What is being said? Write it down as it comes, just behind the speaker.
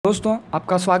दोस्तों,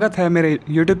 आपका स्वागत है मेरे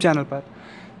YouTube चैनल पर।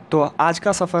 तो आज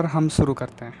का सफ़र हम शुरू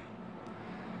करते हैं।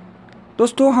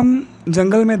 दोस्तों, हम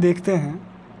जंगल में देखते हैं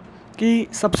कि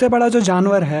सबसे बड़ा जो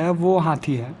जानवर है वो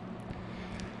हाथी है।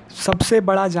 सबसे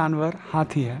बड़ा जानवर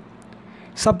हाथी है।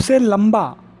 सबसे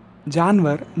लंबा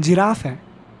जानवर जिराफ है।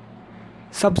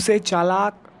 सबसे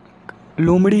चालाक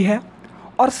लोमड़ी है।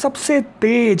 और सबसे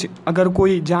तेज अगर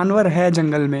कोई जानवर है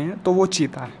जंगल में तो वो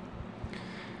चीता है।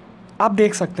 आप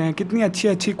देख सकते हैं कितनी अच्छी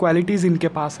अच्छी क्वालिटीज़ इनके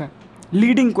पास हैं।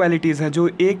 लीडिंग क्वालिटीज़ हैं जो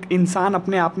एक इंसान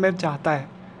अपने आप में चाहता है।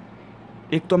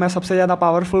 एक तो मैं सबसे ज़्यादा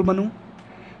पावरफुल बनूं,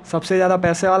 सबसे ज़्यादा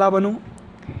पैसे वाला बनूं,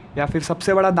 या फिर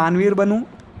सबसे बड़ा दानवीर बनूं,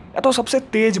 या तो सबसे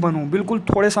तेज बनूं, बिल्कुल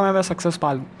थोड़े समय में सक्सेस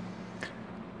पा लूं।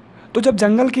 तो जब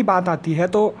जंगल की बात आती है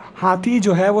तो हाथी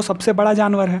जो है वो सबसे बड़ा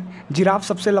जानवर है, जिराफ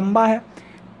सबसे लंबा है,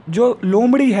 जो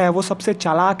लोमड़ी है वो सबसे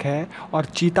चालाक है, और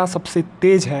चीता सबसे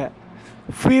तेज है।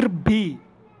 फिर भी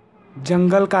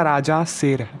जंगल का राजा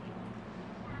शेर है।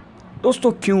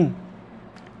 दोस्तों, क्यों?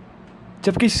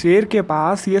 जबकि शेर के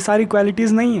पास ये सारी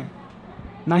क्वालिटीज़ नहीं है।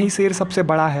 ना ही शेर सबसे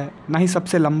बड़ा है, ना ही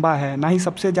सबसे लंबा है, ना ही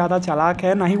सबसे ज़्यादा चालाक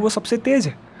है, ना ही वो सबसे तेज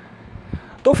है।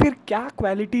 तो फिर क्या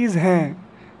क्वालिटीज़ हैं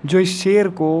जो इस शेर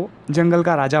को जंगल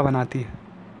का राजा बनाती है?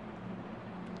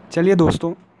 चलिए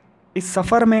दोस्तों, इस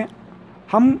सफ़र में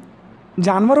हम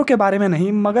जानवरों के बारे में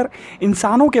नहीं मगर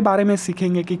इंसानों के बारे में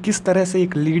सीखेंगे कि किस तरह से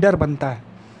एक लीडर बनता है,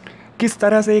 किस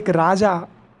तरह से एक राजा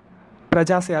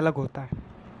प्रजा से अलग होता है।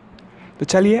 तो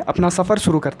चलिए अपना सफ़र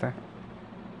शुरू करते हैं।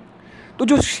 तो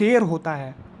जो शेर होता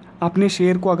है, आपने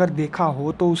शेर को अगर देखा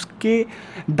हो तो उसके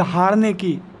दहाड़ने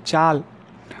की चाल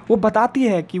वो बताती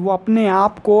है कि वो अपने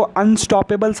आप को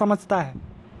अनस्टॉपेबल समझता है।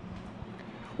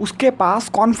 उसके पास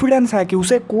कॉन्फिडेंस है कि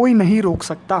उसे कोई नहीं रोक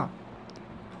सकता।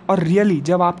 और रियली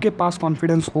जब आपके पास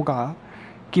कॉन्फिडेंस होगा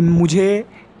कि मुझे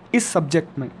इस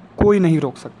सब्जेक्ट में कोई नहीं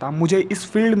रोक सकता, मुझे इस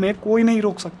फील्ड में कोई नहीं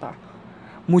रोक सकता,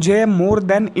 मुझे मोर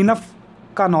देन इनफ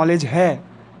का नॉलेज है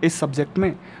इस सब्जेक्ट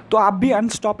में, तो आप भी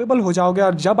अनस्टॉपेबल हो जाओगे।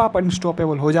 और जब आप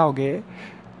अनस्टॉपेबल हो जाओगे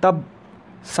तब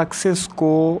सक्सेस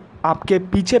को आपके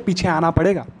पीछे पीछे आना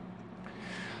पड़ेगा।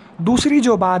 दूसरी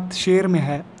जो बात शेर में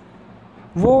है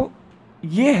वो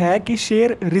ये है कि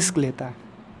शेर रिस्क लेता है।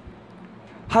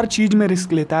 हर चीज़ में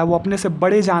रिस्क लेता है। वो अपने से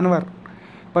बड़े जानवर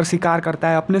पर शिकार करता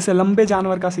है, अपने से लंबे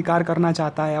जानवर का शिकार करना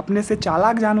चाहता है, अपने से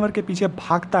चालाक जानवर के पीछे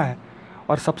भागता है,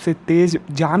 और सबसे तेज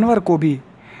जानवर को भी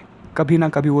कभी ना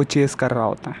कभी वो चेस कर रहा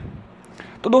होता है।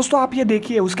 तो दोस्तों, आप ये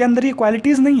देखिए, उसके अंदर ये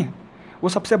क्वालिटीज़ नहीं है। वो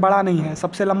सबसे बड़ा नहीं है,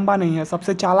 सबसे लंबा नहीं है,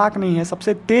 सबसे चालाक नहीं है,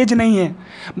 सबसे तेज नहीं है,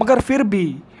 मगर फिर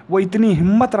भी वो इतनी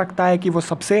हिम्मत रखता है कि वो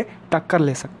सबसे टक्कर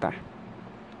ले सकता है।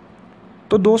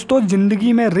 तो दोस्तों,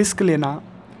 ज़िंदगी में रिस्क लेना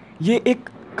ये एक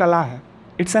कला है,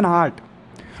 इट्स एन आर्ट।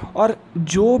 और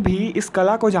जो भी इस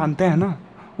कला को जानते हैं ना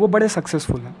वो बड़े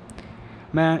सक्सेसफुल हैं।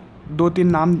 मैं 2-3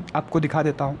 नाम आपको दिखा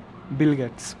देता हूँ। Bill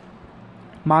Gates,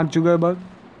 mark Zuckerberg,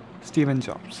 Steven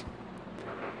jobs.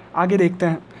 आगे देखते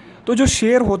हैं। तो जो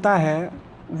शेर होता है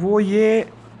वो ये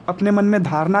अपने मन में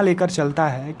धारणा लेकर चलता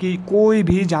है कि कोई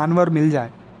भी जानवर मिल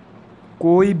जाए,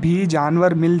 कोई भी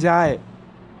जानवर मिल जाए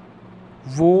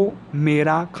वो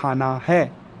मेरा खाना है।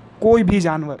 कोई भी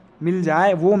जानवर मिल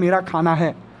जाए वो मेरा खाना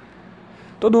है।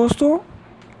 तो दोस्तों,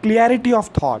 क्लियरिटी ऑफ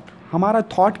थॉट, हमारा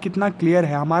थॉट कितना क्लियर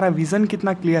है, हमारा विज़न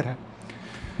कितना क्लियर है।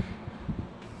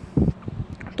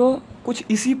 तो कुछ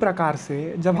इसी प्रकार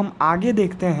से जब हम आगे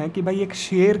देखते हैं कि भाई एक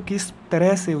शेर किस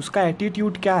तरह से, उसका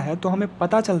एटीट्यूड क्या है, तो हमें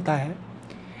पता चलता है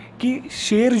कि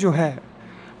शेर जो है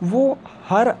वो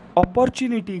हर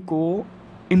अपॉर्चुनिटी को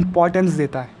इम्पोर्टेंस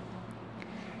देता है।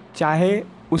 चाहे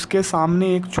उसके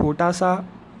सामने एक छोटा सा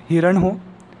हिरण हो,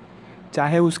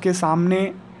 चाहे उसके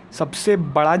सामने सबसे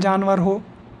बड़ा जानवर हो,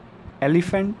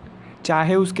 एलिफेंट,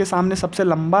 चाहे उसके सामने सबसे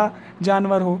लंबा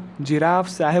जानवर हो, जिराफ,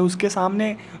 चाहे उसके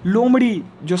सामने लोमड़ी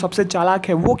जो सबसे चालाक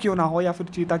है वो क्यों ना हो, या फिर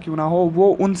चीता क्यों ना हो, वो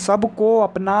उन सब को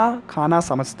अपना खाना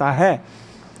समझता है।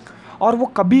 और वो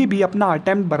कभी भी अपना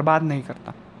अटेम्प्ट बर्बाद नहीं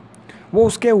करता। वो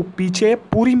उसके पीछे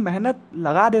पूरी मेहनत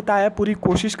लगा देता है, पूरी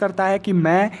कोशिश करता है कि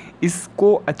मैं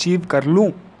इसको अचीव कर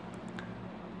लूँ,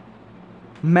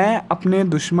 मैं अपने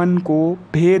दुश्मन को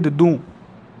भेद दूँ।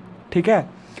 ठीक है?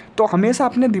 तो हमेशा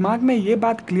अपने दिमाग में ये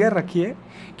बात क्लियर रखिए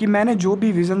कि मैंने जो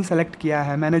भी विज़न सेलेक्ट किया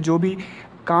है, मैंने जो भी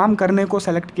काम करने को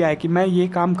सेलेक्ट किया है कि मैं ये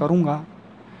काम करूँगा,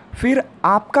 फिर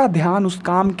आपका ध्यान उस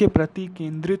काम के प्रति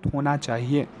केंद्रित होना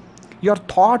चाहिए। Your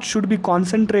thought should be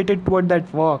concentrated toward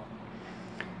that work.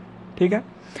 ठीक है?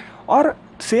 और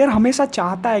शेर हमेशा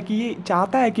चाहता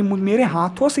है कि मेरे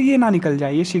हाथों से ये ना निकल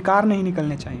जाए, ये शिकार नहीं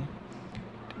निकलने चाहिए।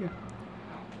 ठीक है?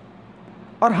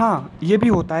 और हाँ, ये भी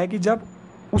होता है कि जब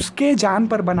उसके जान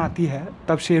पर बनाती है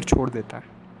तब शेर छोड़ देता है।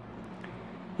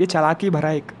 ये चालाकी भरा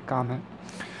एक काम है।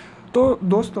 तो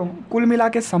दोस्तों, कुल मिला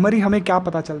के समरी हमें क्या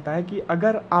पता चलता है कि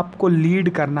अगर आपको लीड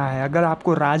करना है, अगर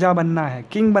आपको राजा बनना है,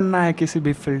 किंग बनना है किसी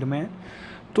भी फील्ड में,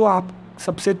 तो आप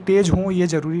सबसे तेज़ हों ये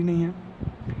ज़रूरी नहीं है,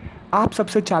 आप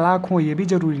सबसे चालाक हों ये भी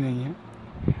ज़रूरी नहीं है,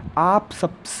 आप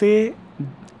सबसे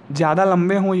ज़्यादा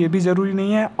लंबे हों ये भी ज़रूरी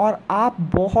नहीं है, और आप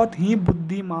बहुत ही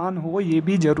बुद्धिमान हो ये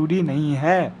भी ज़रूरी नहीं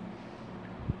है।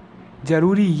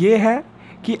 ज़रूरी ये है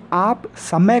कि आप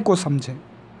समय को समझें,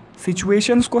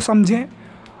 सिचुएशंस को समझें।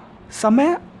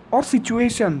 समय और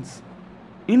सिचुएशंस,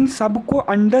 इन सब को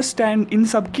इन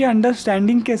सब की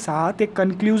अंडरस्टैंडिंग के साथ एक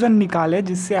कंक्लूज़न निकालें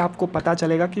जिससे आपको पता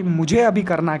चलेगा कि मुझे अभी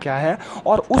करना क्या है,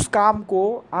 और उस काम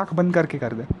को आंख बंद करके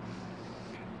कर दें।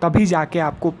 तभी जाके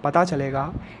आपको पता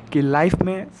चलेगा कि लाइफ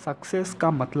में सक्सेस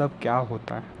का मतलब क्या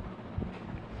होता है।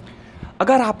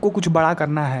 अगर आपको कुछ बड़ा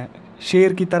करना है,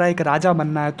 शेर की तरह एक राजा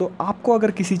बनना है, तो आपको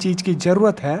अगर किसी चीज़ की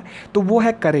ज़रूरत है तो वो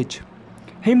है करेज,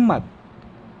 हिम्मत।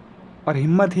 और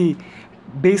हिम्मत ही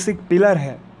बेसिक पिलर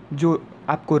है जो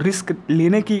आपको रिस्क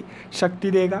लेने की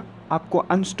शक्ति देगा, आपको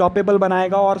अनस्टॉपेबल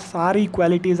बनाएगा और सारी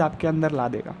क्वालिटीज़ आपके अंदर ला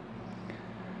देगा।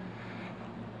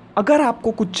 अगर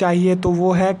आपको कुछ चाहिए तो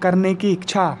वो है करने की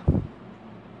इच्छा,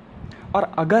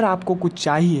 और अगर आपको कुछ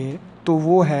चाहिए तो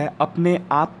वो है अपने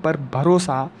आप पर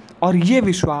भरोसा और ये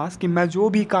विश्वास कि मैं जो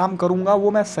भी काम करूँगा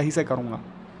वो मैं सही से करूँगा,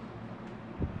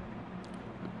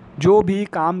 जो भी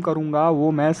काम करूँगा वो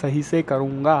मैं सही से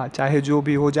करूँगा, चाहे जो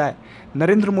भी हो जाए।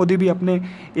 नरेंद्र मोदी भी अपने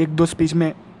एक दो स्पीच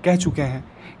में कह चुके हैं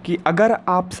कि अगर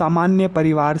आप सामान्य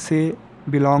परिवार से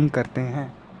बिलोंग करते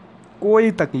हैं,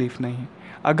 कोई तकलीफ़ नहीं।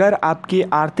 अगर आपकी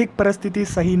आर्थिक परिस्थिति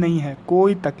सही नहीं है,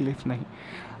 कोई तकलीफ़ नहीं।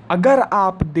 अगर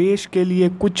आप देश के लिए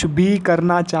कुछ भी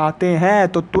करना चाहते हैं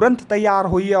तो तुरंत तैयार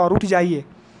होइए और उठ जाइए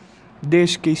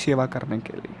देश की सेवा करने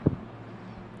के लिए,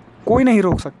 कोई नहीं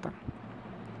रोक सकता।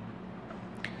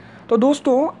 तो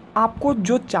दोस्तों, आपको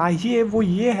जो चाहिए वो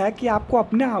ये है कि आपको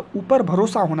अपने ऊपर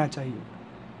भरोसा होना चाहिए,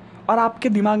 और आपके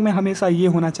दिमाग में हमेशा ये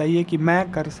होना चाहिए कि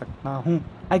मैं कर सकता हूँ,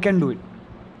 आई कैन डू इट।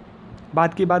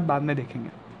 बात की बात बाद में देखेंगे।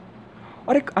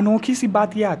 और एक अनोखी सी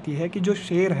बात ये आती है कि जो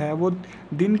शेर है वो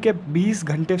दिन के 20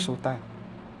 घंटे सोता है,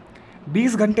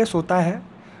 20 घंटे सोता है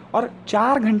और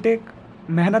 4 घंटे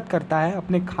मेहनत करता है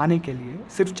अपने खाने के लिए,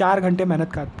 सिर्फ 4 घंटे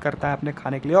मेहनत करता है अपने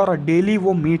खाने के लिए, और डेली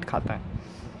वो मीट खाता है।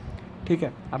 ठीक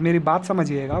है, अब मेरी बात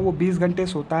समझिएगा, वो 20 घंटे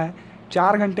सोता है,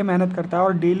 4 घंटे मेहनत करता है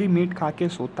और डेली मीट खा के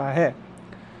सोता है।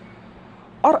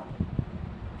 और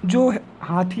जो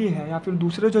हाथी है या फिर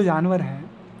दूसरे जो जानवर हैं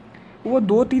वो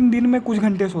 2-3 दिन में कुछ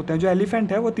घंटे सोते हैं। जो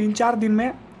एलिफेंट है वो 3-4 दिन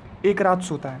में एक रात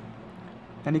सोता है,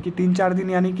 यानी कि 3-4 दिन,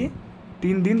 यानी कि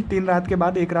 3 दिन 3 रात के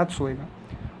बाद एक रात सोएगा।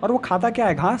 और वो खाता क्या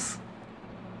है? घास।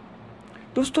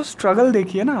 दोस्तों, स्ट्रगल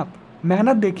देखिए ना आप,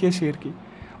 मेहनत देखिए शेर की।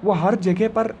 वो हर जगह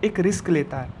पर एक रिस्क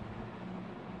लेता है।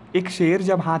 एक शेर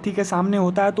जब हाथी के सामने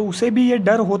होता है तो उसे भी ये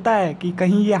डर होता है कि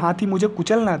कहीं ये हाथी मुझे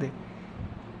कुचल ना दे।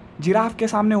 जिराफ के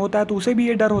सामने होता है तो उसे भी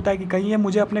ये डर होता है कि कहीं ये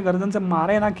मुझे अपने गर्दन से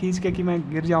मारे ना खींच के, कि मैं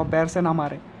गिर जाऊँ, पैर से ना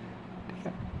मारे। ठीक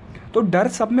है, तो डर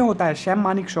सब में होता है। सैम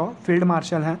मानेकशॉ फील्ड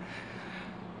मार्शल हैं,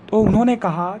 तो उन्होंने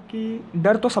कहा कि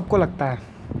डर तो सबको लगता है,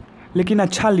 लेकिन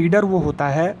अच्छा लीडर वो होता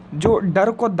है जो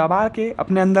डर को दबा के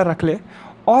अपने अंदर रख ले,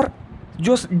 और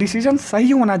जो डिसीजन सही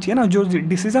होना चाहिए ना, जो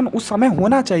डिसीजन उस समय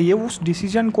होना चाहिए, उस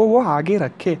डिसीजन को वो आगे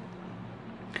रखे,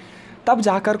 तब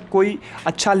जाकर कोई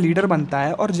अच्छा लीडर बनता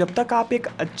है। और जब तक आप एक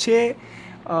अच्छे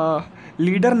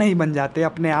लीडर नहीं बन जाते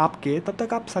अपने आप के, तब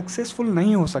तक आप सक्सेसफुल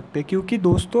नहीं हो सकते। क्योंकि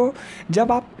दोस्तों,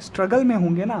 जब आप स्ट्रगल में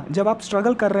होंगे ना, जब आप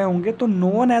स्ट्रगल कर रहे होंगे, तो no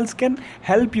one else can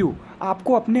help you.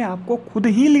 आपको अपने आप को खुद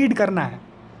ही लीड करना है।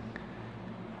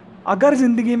 अगर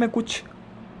ज़िंदगी में कुछ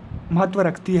महत्व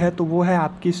रखती है तो वो है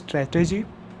आपकी स्ट्रेटेजी,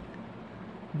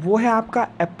 वो है आपका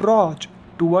अप्रोच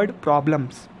टूवर्ड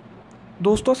प्रॉब्लम्स।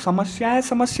 दोस्तों, समस्याएं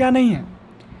समस्या नहीं है,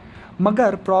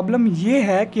 मगर प्रॉब्लम ये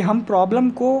है कि हम प्रॉब्लम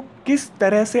को किस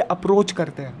तरह से अप्रोच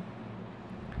करते हैं।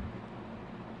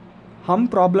 हम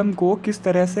प्रॉब्लम को किस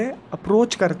तरह से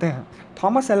अप्रोच करते हैं।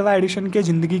 थॉमस एल्वा एडिसन के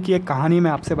ज़िंदगी की एक कहानी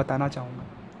मैं आपसे बताना चाहूँगा।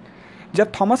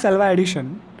 जब थॉमस एल्वा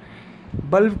एडिसन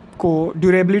बल्ब को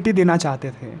ड्यूरेबिलिटी देना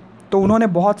चाहते थे तो उन्होंने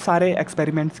बहुत सारे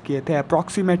एक्सपेरिमेंट्स किए थे।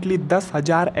 अप्रॉक्सीमेटली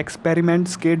 10,000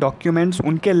 एक्सपेरिमेंट्स के डॉक्यूमेंट्स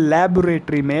उनके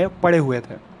लैबोरेटरी में पड़े हुए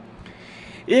थे।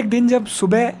 एक दिन जब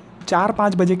सुबह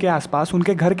 4-5 बजे के आसपास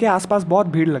उनके घर के आसपास बहुत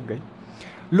भीड़ लग गई।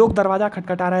 लोग दरवाज़ा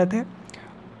खटखटा रहे थे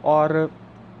और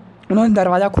उन्होंने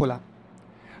दरवाज़ा खोला।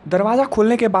 दरवाज़ा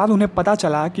खोलने के बाद उन्हें पता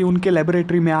चला कि उनके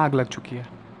लैबोरेटरी में आग लग चुकी है।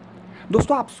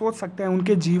 दोस्तों, आप सोच सकते हैं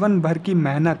उनके जीवन भर की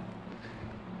मेहनत,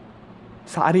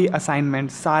 सारी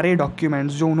असाइनमेंट्स, सारे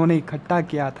डॉक्यूमेंट्स जो उन्होंने इकट्ठा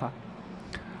किया था,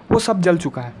 वो सब जल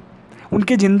चुका है।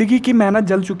 उनकी ज़िंदगी की मेहनत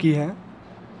जल चुकी है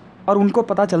और उनको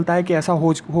पता चलता है कि ऐसा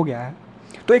हो गया है।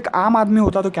 तो एक आम आदमी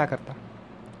होता तो क्या करता?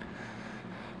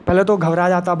 पहले तो घबरा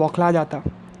जाता, बौखला जाता।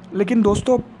 लेकिन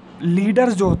दोस्तों,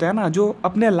 लीडर्स जो होते हैं ना, जो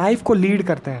अपने लाइफ को लीड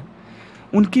करते हैं,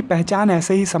 उनकी पहचान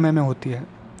ऐसे ही समय में होती है।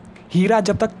 हीरा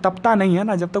जब तक तपता नहीं है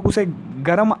ना, जब तक उसे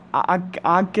गर्म आग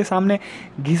आग के सामने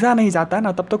घिसा नहीं जाता है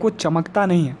ना, तब तक वो चमकता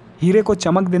नहीं है। हीरे को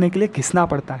चमक देने के लिए घिसना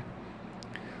पड़ता है,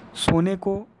 सोने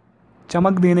को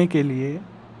चमक देने के लिए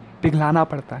पिघलाना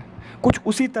पड़ता है। कुछ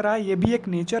उसी तरह ये भी एक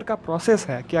नेचर का प्रोसेस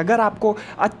है कि अगर आपको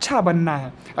अच्छा बनना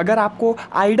है, अगर आपको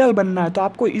आइडल बनना है, तो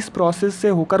आपको इस प्रोसेस से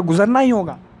होकर गुजरना ही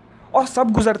होगा। और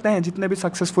सब गुजरते हैं, जितने भी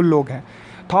सक्सेसफुल लोग हैं।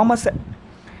 थॉमस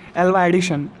एल्वा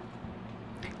एडिसन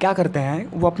क्या करते हैं,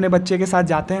 वो अपने बच्चे के साथ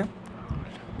जाते हैं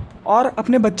और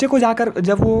अपने बच्चे को जाकर,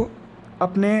 जब वो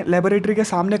अपने लेबोरेटरी के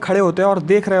सामने खड़े होते हैं और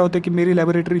देख रहे होते हैं कि मेरी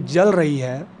लेबोरेटरी जल रही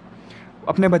है,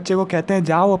 अपने बच्चे को कहते हैं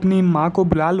जाओ अपनी माँ को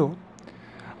बुला लो।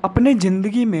 अपने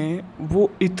ज़िंदगी में वो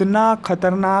इतना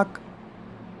खतरनाक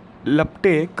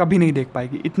लपटें कभी नहीं देख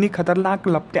पाएगी, इतनी खतरनाक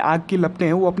लपटें, आग की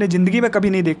लपटें वो अपने ज़िंदगी में कभी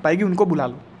नहीं देख पाएगी। उनको बुला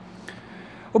लो।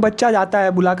 वो बच्चा जाता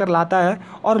है, बुला कर लाता है,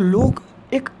 और लोग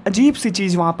एक अजीब सी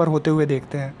चीज़ वहाँ पर होते हुए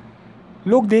देखते हैं।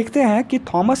 लोग देखते हैं कि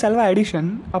थॉमस एल्वा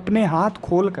एडिसन अपने हाथ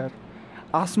खोलकर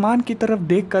आसमान की तरफ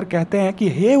देखकर कहते हैं कि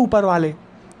हे ऊपर वाले,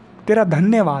 तेरा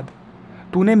धन्यवाद,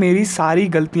 तूने मेरी सारी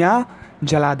गलतियाँ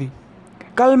जला दी।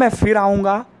 कल मैं फिर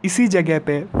आऊँगा, इसी जगह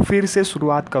पे फिर से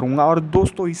शुरुआत करूँगा। और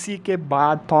दोस्तों, इसी के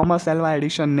बाद थॉमस एल्वा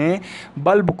एडिसन ने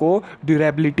बल्ब को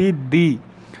ड्यूरेबिलिटी दी।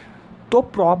 तो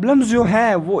प्रॉब्लम्स जो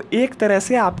है वो एक तरह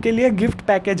से आपके लिए गिफ्ट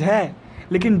पैकेज है,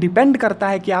 लेकिन डिपेंड करता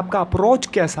है कि आपका अप्रोच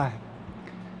कैसा है।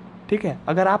 ठीक है,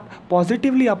 अगर आप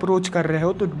पॉजिटिवली अप्रोच कर रहे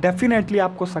हो तो डेफिनेटली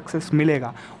आपको सक्सेस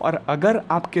मिलेगा। और अगर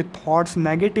आपके थॉट्स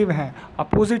नेगेटिव हैं,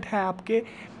 अपोजिट हैं आपके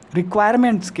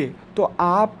रिक्वायरमेंट्स के, तो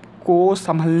आपको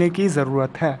संभलने की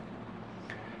ज़रूरत है।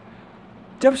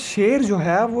 जब शेर जो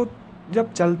है वो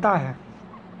जब चलता है,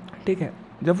 ठीक है,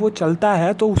 जब वो चलता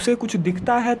है तो उसे कुछ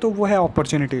दिखता है, तो वो है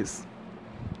अपॉर्चुनिटीज़,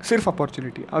 सिर्फ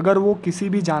अपॉर्चुनिटी। अगर वो किसी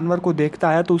भी जानवर को देखता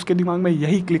है तो उसके दिमाग में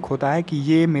यही क्लिक होता है कि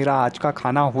ये मेरा आज का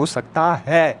खाना हो सकता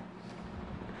है।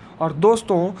 और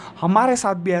दोस्तों, हमारे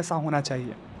साथ भी ऐसा होना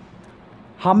चाहिए।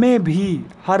 हमें भी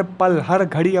हर पल, हर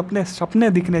घड़ी अपने सपने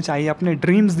दिखने चाहिए, अपने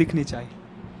ड्रीम्स दिखने चाहिए,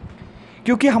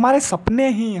 क्योंकि हमारे सपने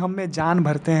ही हमें जान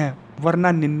भरते हैं।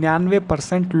 वरना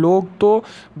 99% लोग तो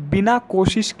बिना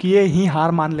कोशिश किए ही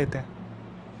हार मान लेते हैं।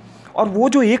 और वो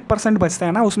जो 1% बचते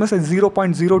हैं ना, उसमें से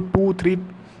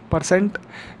 0.023%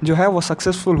 जो है वो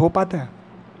सक्सेसफुल हो पाते हैं।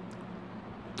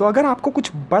 तो अगर आपको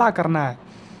कुछ बड़ा करना है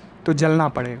तो जलना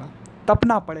पड़ेगा,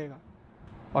 तपना पड़ेगा,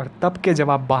 और तप के जब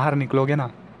आप बाहर निकलोगे ना,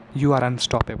 you are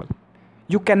unstoppable.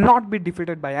 You can not be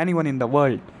defeated by anyone in the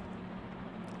world.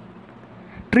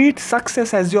 Treat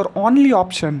success as your only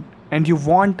option and you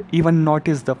want even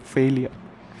notice the failure.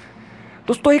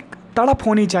 दोस्तों, एक तड़प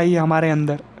होनी चाहिए हमारे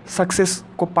अंदर सक्सेस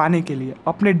को पाने के लिए,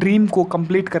 अपने ड्रीम को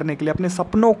कंप्लीट करने के लिए, अपने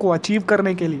सपनों को अचीव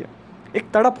करने के लिए एक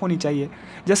तड़प होनी चाहिए।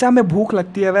 जैसे हमें भूख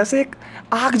लगती है, वैसे एक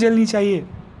आग जलनी चाहिए।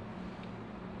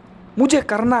 मुझे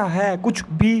करना है, कुछ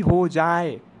भी हो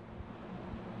जाए।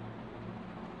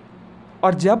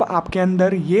 और जब आपके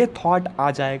अंदर ये थॉट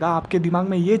आ जाएगा, आपके दिमाग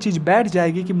में ये चीज़ बैठ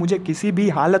जाएगी कि मुझे किसी भी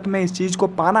हालत में इस चीज़ को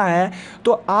पाना है,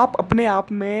 तो आप अपने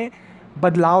आप में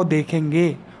बदलाव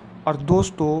देखेंगे। और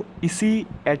दोस्तों, इसी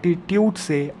एटीट्यूड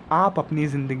से आप अपनी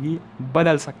ज़िंदगी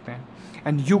बदल सकते हैं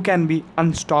and you can be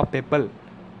unstoppable.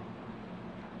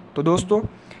 तो दोस्तों,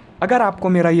 अगर आपको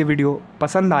मेरा ये वीडियो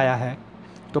पसंद आया है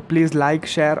तो प्लीज़ लाइक,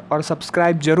 शेयर और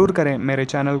सब्सक्राइब ज़रूर करें मेरे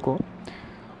चैनल को।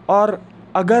 और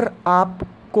अगर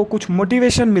आपको कुछ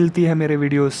मोटिवेशन मिलती है मेरे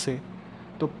वीडियोस से,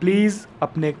 तो प्लीज़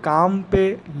अपने काम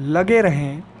पे लगे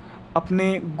रहें,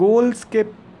 अपने गोल्स के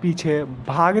पीछे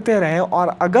भागते रहें। और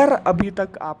अगर अभी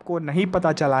तक आपको नहीं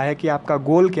पता चला है कि आपका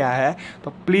गोल क्या है,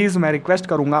 तो प्लीज़ मैं रिक्वेस्ट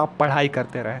करूँगा, आप पढ़ाई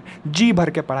करते रहें, जी भर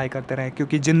के पढ़ाई करते रहें।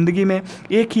 क्योंकि ज़िंदगी में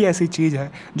एक ही ऐसी चीज़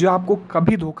है जो आपको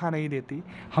कभी धोखा नहीं देती,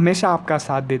 हमेशा आपका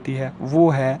साथ देती है, वो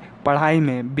है पढ़ाई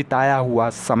में बिताया हुआ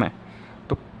समय।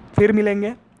 तो फिर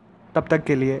मिलेंगे, तब तक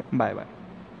के लिए बाय बाय।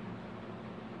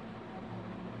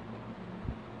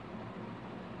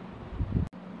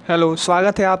 हेलो,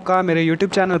 स्वागत है आपका मेरे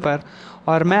YouTube चैनल पर।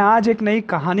 और मैं आज एक नई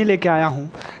कहानी लेके आया हूँ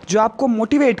जो आपको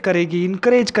मोटिवेट करेगी,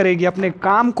 इनकरेज करेगी अपने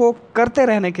काम को करते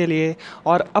रहने के लिए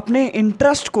और अपने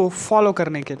इंटरेस्ट को फॉलो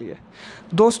करने के लिए।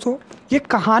 दोस्तों, ये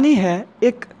कहानी है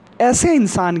एक ऐसे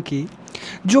इंसान की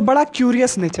जो बड़ा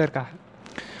क्यूरियस नेचर का है।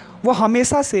 वो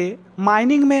हमेशा से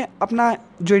माइनिंग में अपना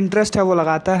जो इंटरेस्ट है वो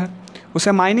लगाता है।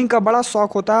 उसे माइनिंग का बड़ा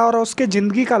शौक़ होता है और उसके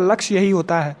ज़िंदगी का लक्ष्य यही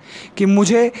होता है कि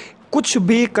मुझे कुछ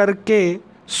भी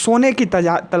करके सोने की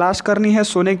तलाश करनी है,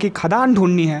 सोने की खदान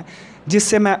ढूंढनी है,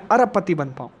 जिससे मैं अरबपति बन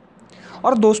पाऊँ।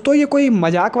 और दोस्तों, ये कोई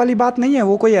मजाक वाली बात नहीं है,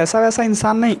 वो कोई ऐसा वैसा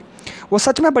इंसान नहीं, वो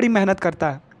सच में बड़ी मेहनत करता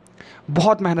है।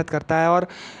 बहुत मेहनत करता है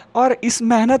और इस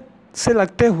मेहनत से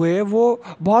लगते हुए वो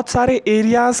बहुत सारे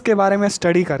एरियाज़ के बारे में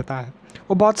स्टडी करता है।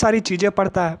 वो बहुत सारी चीज़ें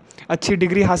पढ़ता है, अच्छी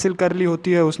डिग्री हासिल कर ली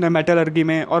होती है उसने मेटलर्जी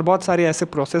में और बहुत सारे ऐसे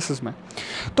प्रोसेसेस में।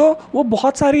 तो वो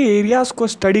बहुत सारी एरियाज़ को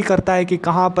स्टडी करता है कि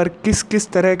कहाँ पर किस किस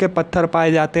तरह के पत्थर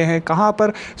पाए जाते हैं, कहाँ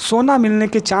पर सोना मिलने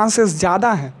के चांसेस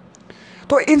ज़्यादा हैं।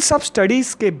 तो इन सब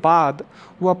स्टडीज़ के बाद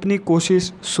वो अपनी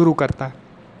कोशिश शुरू करता है।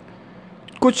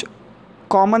 कुछ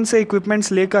कॉमन से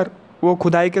इक्विपमेंट्स लेकर, वो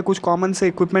खुदाई के कुछ कॉमन से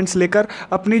इक्विपमेंट्स लेकर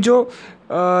अपनी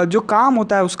जो काम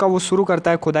होता है उसका वो शुरू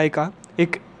करता है खुदाई का।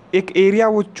 एक एरिया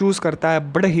वो चूज़ करता है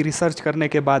बड़े ही रिसर्च करने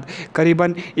के बाद।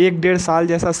 करीबन 1-1.5 साल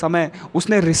जैसा समय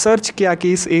उसने रिसर्च किया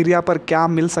कि इस एरिया पर क्या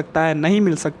मिल सकता है, नहीं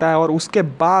मिल सकता है, और उसके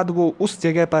बाद वो उस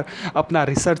जगह पर अपना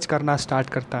रिसर्च करना स्टार्ट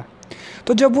करता है।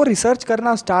 तो जब वो रिसर्च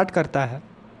करना स्टार्ट करता है,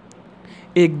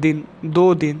 1 दिन,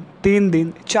 2 दिन, 3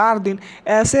 दिन, 4 दिन,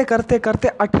 ऐसे करते करते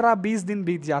 18-20 दिन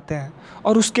बीत जाते हैं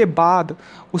और उसके बाद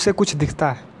उसे कुछ दिखता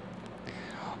है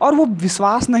और वो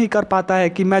विश्वास नहीं कर पाता है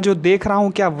कि मैं जो देख रहा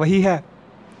हूँ क्या वही है।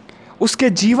 उसके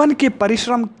जीवन के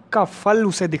परिश्रम का फल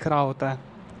उसे दिख रहा होता है।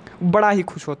 बड़ा ही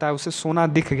खुश होता है, उसे सोना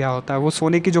दिख गया होता है। वो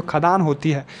सोने की जो खदान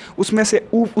होती है उसमें से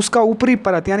उसका ऊपरी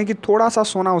परत यानी कि थोड़ा सा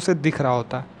सोना उसे दिख रहा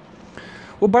होता है।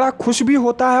 वो बड़ा खुश भी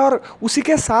होता है और उसी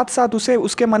के साथ साथ उसे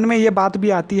उसके मन में ये बात भी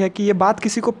आती है कि ये बात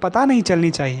किसी को पता नहीं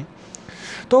चलनी चाहिए।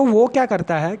 तो वो क्या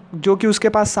करता है, जो कि उसके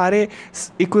पास सारे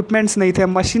इक्विपमेंट्स नहीं थे,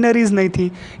 मशीनरीज़ नहीं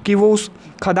थी कि वो उस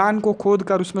खदान को खोद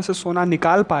कर उसमें से सोना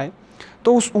निकाल पाए,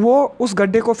 तो वो उस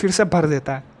गड्ढे को फिर से भर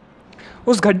देता है।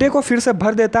 उस गड्ढे को फिर से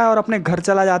भर देता है और अपने घर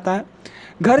चला जाता है।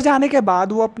 घर जाने के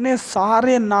बाद वो अपने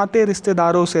सारे नाते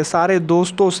रिश्तेदारों से, सारे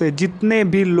दोस्तों से, जितने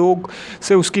भी लोग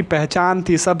से उसकी पहचान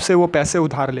थी, सब से वो पैसे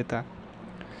उधार लेता है।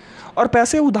 और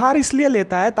पैसे उधार इसलिए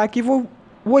लेता है ताकि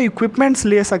वो इक्विपमेंट्स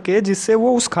ले सके जिससे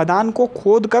वो उस खदान को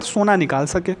खोद कर सोना निकाल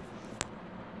सके।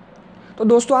 तो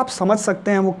दोस्तों आप समझ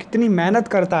सकते हैं वो कितनी मेहनत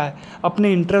करता है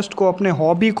अपने इंटरेस्ट को, अपने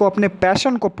हॉबी को, अपने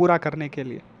पैशन को पूरा करने के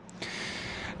लिए।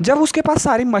 जब उसके पास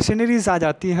सारी मशीनरीज आ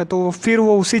जाती हैं तो फिर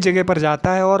वो उसी जगह पर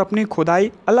जाता है और अपनी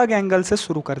खुदाई अलग एंगल से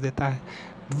शुरू कर देता है,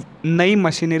 नई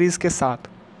मशीनरीज के साथ।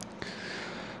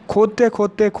 खोदते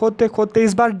खोदते खोदते खोदते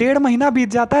इस बार 1.5 महीना बीत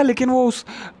जाता है, लेकिन वो उस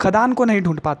खदान को नहीं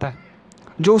ढूंढ पाता है।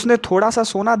 जो उसने थोड़ा सा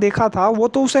सोना देखा था वो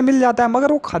तो उसे मिल जाता है,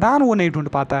 मगर वो खदान वो नहीं ढूंढ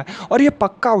पाता है। और ये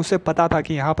पक्का उसे पता था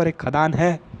कि यहाँ पर एक खदान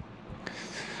है।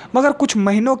 मगर कुछ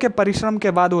महीनों के परिश्रम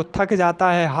के बाद वो थक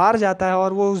जाता है, हार जाता है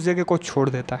और वो उस जगह को छोड़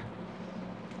देता है।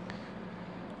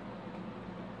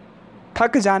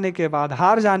 थक जाने के बाद,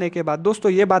 हार जाने के बाद,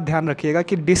 दोस्तों ये बात ध्यान रखिएगा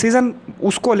कि डिसीज़न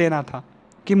उसको लेना था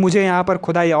कि मुझे यहाँ पर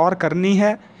खुदाई और करनी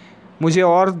है, मुझे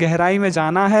और गहराई में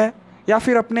जाना है, या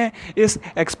फिर अपने इस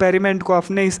एक्सपेरिमेंट को,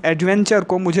 अपने इस एडवेंचर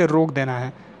को मुझे रोक देना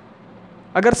है।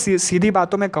 अगर सीधी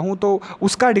बातों में कहूँ तो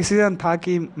उसका डिसीज़न था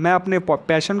कि मैं अपने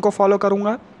पैशन को फॉलो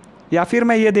करूँगा या फिर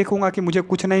मैं ये देखूँगा कि मुझे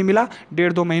कुछ नहीं मिला,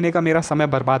 1.5-2 महीने का मेरा समय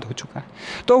बर्बाद हो चुका है।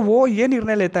 तो वो ये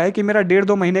निर्णय लेता है कि मेरा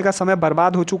 1.5-2 महीने का समय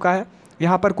बर्बाद हो चुका है,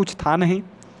 यहाँ पर कुछ था नहीं।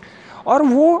 और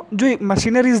वो जो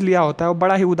मशीनरीज़ लिया होता है वो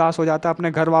बड़ा ही उदास हो जाता है,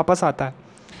 अपने घर वापस आता है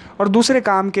और दूसरे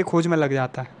काम के खोज में लग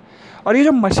जाता है। और ये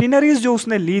जो मशीनरीज़ जो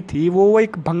उसने ली थी वो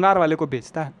एक भंगार वाले को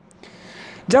बेचता है।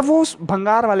 जब वो उस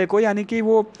भंगार वाले को, यानी कि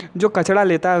वो जो कचरा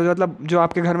लेता है, मतलब जो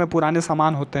आपके घर में पुराने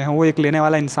सामान होते हैं, वो एक लेने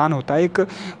वाला इंसान होता है, एक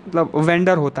मतलब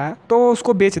वेंडर होता है, तो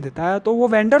उसको बेच देता है। तो वो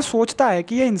वेंडर सोचता है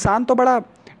कि ये इंसान तो बड़ा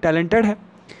टैलेंटेड है,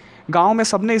 गांव में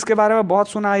सबने इसके बारे में बहुत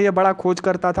सुना है, ये बड़ा खोज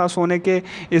करता था सोने के,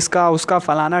 इसका उसका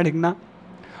फलाना ढिगना।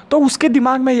 तो उसके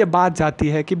दिमाग में ये बात जाती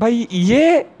है कि भाई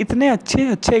ये इतने अच्छे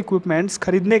अच्छे इक्विपमेंट्स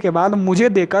खरीदने के बाद मुझे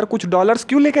देकर कुछ डॉलर्स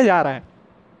क्यों लेके जा रहा है।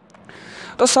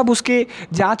 तो सब उसकी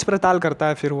जांच पड़ताल करता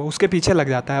है, फिर वो उसके पीछे लग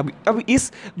जाता है। अब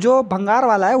इस जो भंगार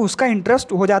वाला है उसका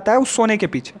इंटरेस्ट हो जाता है उस सोने के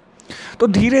पीछे। तो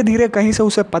धीरे धीरे कहीं से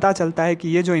उसे पता चलता है कि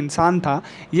ये जो इंसान था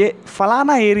ये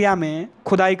फलाना एरिया में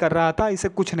खुदाई कर रहा था, इसे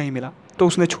कुछ नहीं मिला, तो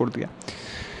उसने छोड़ दिया।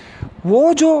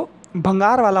 वो जो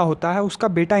भंगार वाला होता है उसका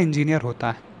बेटा इंजीनियर होता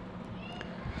है,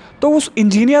 तो उस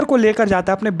इंजीनियर को लेकर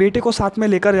जाता है, अपने बेटे को साथ में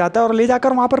लेकर जाता है और ले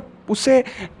जाकर वहाँ पर उससे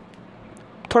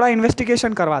थोड़ा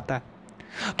इन्वेस्टिगेशन करवाता है।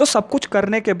 तो सब कुछ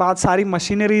करने के बाद, सारी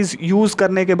मशीनरीज यूज़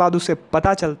करने के बाद उसे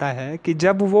पता चलता है कि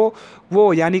जब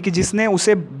वो यानी कि जिसने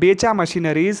उसे बेचा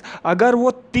मशीनरीज, अगर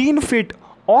वो 3 फीट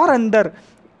और अंदर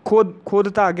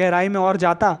खोदता, गहराई में और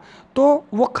जाता, तो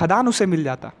वो खदान उसे मिल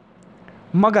जाता।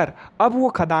 मगर अब वो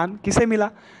खदान किसे मिला?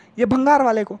 ये भंगार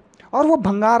वाले को, और वो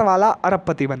भंगार वाला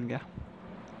अरबपति बन गया।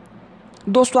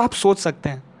 दोस्तों आप सोच सकते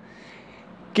हैं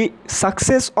कि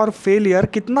सक्सेस और फेलियर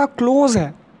कितना क्लोज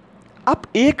है। आप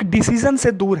एक डिसीज़न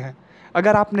से दूर हैं।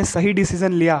 अगर आपने सही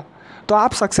डिसीज़न लिया तो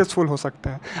आप सक्सेसफुल हो सकते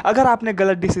हैं, अगर आपने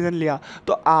गलत डिसीज़न लिया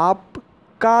तो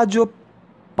आपका जो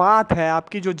पाथ है,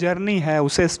 आपकी जो जर्नी है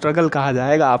उसे स्ट्रगल कहा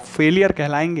जाएगा, आप फेलियर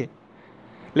कहलाएंगे।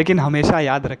 लेकिन हमेशा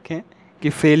याद रखें कि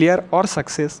फेलियर और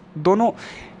सक्सेस दोनों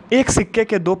एक सिक्के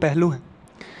के दो पहलू हैं।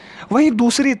 वहीं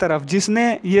दूसरी तरफ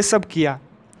जिसने ये सब किया,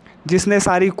 जिसने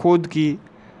सारी खोद की,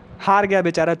 हार गया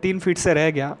बेचारा, 3 फीट से रह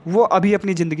गया, वो अभी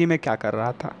अपनी ज़िंदगी में क्या कर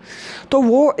रहा था? तो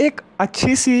वो एक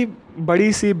अच्छी सी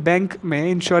बड़ी सी बैंक में,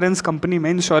 इंश्योरेंस कंपनी में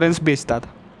इंश्योरेंस बेचता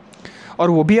था, और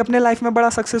वो भी अपने लाइफ में बड़ा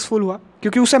सक्सेसफुल हुआ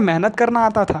क्योंकि उसे मेहनत करना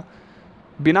आता था।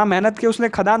 बिना मेहनत के उसने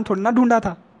खदान थोड़ी ना ढूंढा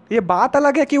था। ये बात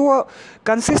अलग है कि वो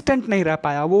कंसिस्टेंट नहीं रह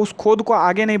पाया, वो उस खोद को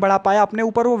आगे नहीं बढ़ा पाया, अपने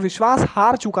ऊपर वो विश्वास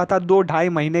हार चुका था 2-2.5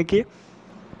 महीने के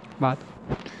बाद।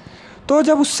 तो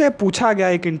जब उससे पूछा गया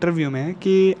एक इंटरव्यू में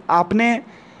कि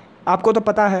आपको तो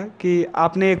पता है कि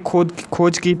आपने एक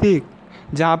खोज की थी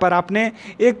जहाँ पर आपने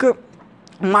एक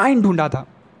माइंड ढूंढा था,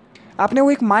 आपने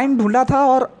वो एक माइंड ढूंढा था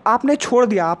और आपने छोड़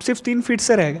दिया, आप सिर्फ 3 फीट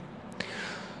से रह गए।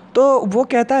 तो वो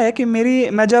कहता है कि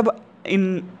मैं जब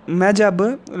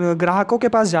ग्राहकों के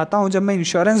पास जाता हूँ, जब मैं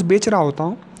इंश्योरेंस बेच रहा होता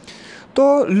हूँ,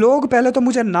 तो लोग पहले तो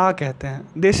मुझे ना कहते हैं,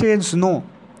 दे सेज नो।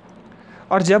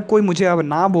 और जब कोई मुझे अब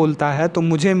ना बोलता है तो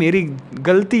मुझे मेरी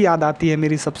गलती याद आती है,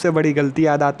 मेरी सबसे बड़ी गलती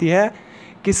याद आती है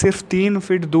कि सिर्फ 3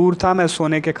 फीट दूर था मैं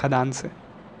सोने के खदान से,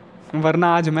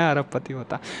 वरना आज मैं अरबपति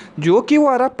होता। जो कि वो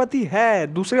अरबपति है,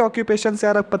 दूसरे ऑक्यूपेशन से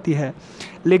अरबपति है,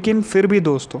 लेकिन फिर भी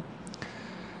दोस्तों,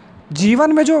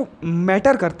 जीवन में जो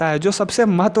मैटर करता है, जो सबसे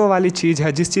महत्व वाली चीज़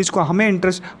है, जिस चीज़ को हमें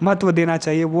महत्व देना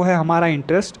चाहिए, वो है हमारा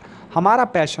इंटरेस्ट, हमारा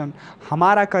पैशन,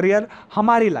 हमारा करियर,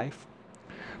 हमारी लाइफ।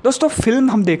 दोस्तों, फिल्म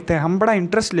हम देखते हैं, हम बड़ा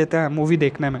इंटरेस्ट लेते हैं मूवी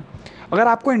देखने में। अगर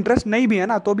आपको इंटरेस्ट नहीं भी है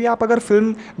ना, तो भी आप अगर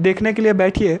फिल्म देखने के लिए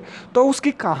बैठिए तो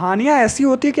उसकी कहानियाँ ऐसी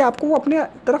होती है कि आपको वो अपने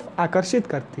तरफ आकर्षित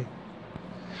करती है।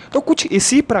 तो कुछ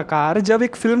इसी प्रकार जब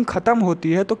एक फिल्म ख़त्म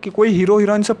होती है तो कोई हीरो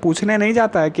हीरोइन से पूछने नहीं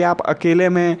जाता है कि आप अकेले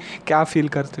में क्या फील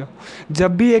करते हो।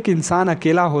 जब भी एक इंसान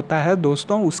अकेला होता है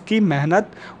दोस्तों, उसकी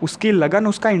मेहनत, उसकी लगन,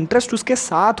 उसका इंटरेस्ट उसके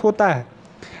साथ होता है।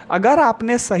 अगर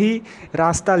आपने सही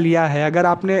रास्ता लिया है, अगर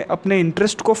आपने अपने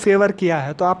इंटरेस्ट को फेवर किया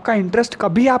है, तो आपका इंटरेस्ट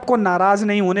कभी आपको नाराज़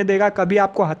नहीं होने देगा, कभी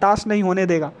आपको हताश नहीं होने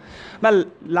देगा। मैं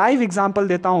लाइव एग्जांपल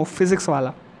देता हूँ, फिज़िक्स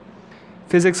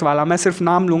वाला मैं सिर्फ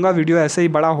नाम लूँगा, वीडियो ऐसे ही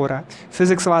बड़ा हो रहा है।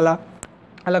 फिज़िक्स वाला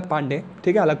अलग पांडे,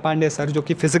 ठीक है, अलग पांडे सर, जो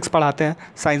कि फ़िज़िक्स पढ़ाते हैं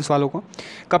साइंस वालों को,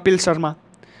 कपिल शर्मा,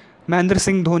 महेंद्र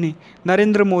सिंह धोनी,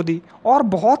 नरेंद्र मोदी, और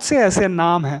बहुत से ऐसे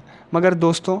नाम हैं। मगर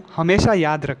दोस्तों, हमेशा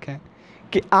याद रखें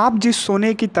कि आप जिस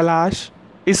सोने की तलाश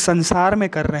इस संसार में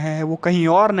कर रहे हैं वो कहीं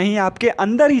और नहीं, आपके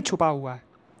अंदर ही छुपा हुआ है।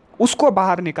 उसको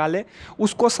बाहर निकालें,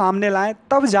 उसको सामने लाएं,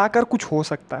 तब जाकर कुछ हो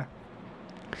सकता है।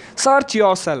 Search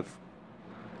yourself,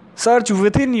 search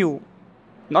within you,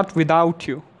 not without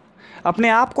you. अपने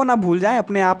आप को ना भूल जाएं,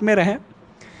 अपने आप में रहें,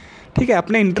 ठीक है।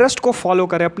 अपने इंटरेस्ट को फॉलो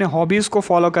करें, अपने हॉबीज़ को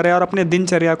फॉलो करें और अपने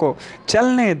दिनचर्या को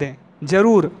चलने दें।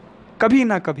 ज़रूर कभी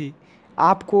ना कभी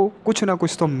आपको कुछ ना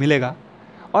कुछ तो मिलेगा।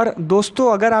 और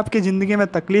दोस्तों, अगर आपकी ज़िंदगी में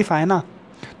तकलीफ़ आए ना,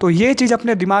 तो ये चीज़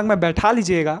अपने दिमाग में बैठा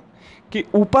लीजिएगा कि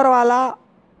ऊपर वाला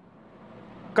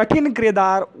कठिन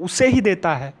किरदार उसे ही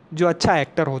देता है जो अच्छा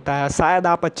एक्टर होता है। शायद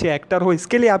आप अच्छे एक्टर हो,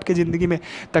 इसके लिए आपकी ज़िंदगी में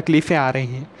तकलीफ़ें आ रही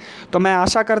हैं। तो मैं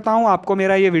आशा करता हूँ आपको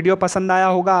मेरा ये वीडियो पसंद आया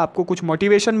होगा, आपको कुछ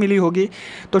मोटिवेशन मिली होगी।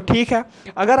 तो ठीक है,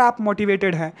 अगर आप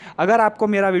मोटिवेटेड हैं, अगर आपको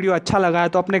मेरा वीडियो अच्छा लगा है,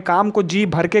 तो अपने काम को जी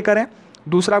भर के करें,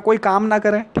 दूसरा कोई काम ना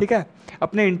करें, ठीक है।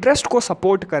 अपने इंटरेस्ट को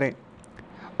सपोर्ट करें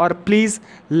और प्लीज़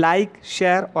लाइक,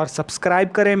 शेयर और सब्सक्राइब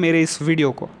करें मेरे इस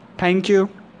वीडियो को। Thank you.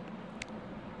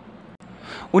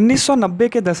 1990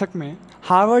 के दशक में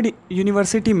हार्वर्ड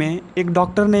यूनिवर्सिटी में एक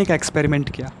डॉक्टर ने एक एक्सपेरिमेंट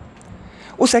किया।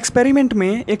 उस एक्सपेरिमेंट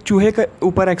में एक चूहे के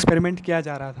ऊपर एक्सपेरिमेंट किया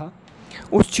जा रहा था।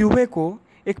 उस चूहे को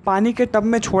एक पानी के टब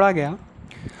में छोड़ा गया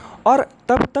और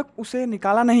तब तक उसे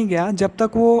निकाला नहीं गया जब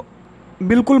तक वो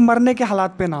बिल्कुल मरने के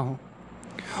हालात पे ना हो।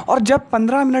 और जब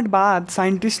 15 मिनट बाद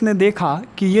साइंटिस्ट ने देखा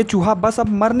कि ये चूहा बस अब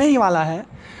मरने ही वाला है,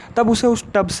 तब उसे उस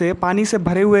टब से, पानी से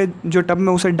भरे हुए जो टब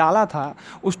में उसे डाला था,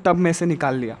 उस टब में से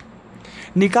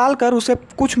निकाल कर उसे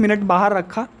कुछ मिनट बाहर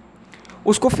रखा,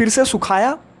 उसको फिर से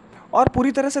सुखाया और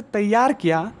पूरी तरह से तैयार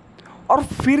किया, और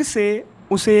फिर से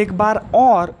उसे एक बार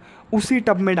और उसी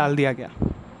टब में डाल दिया गया।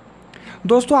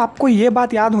 दोस्तों, आपको ये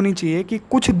बात याद होनी चाहिए कि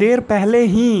कुछ देर पहले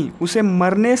ही उसे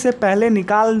मरने से पहले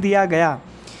निकाल दिया गया,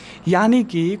 यानी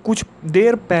कि कुछ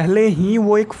देर पहले ही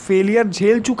वो एक फेलियर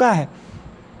झेल चुका है,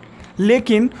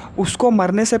 लेकिन उसको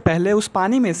मरने से पहले उस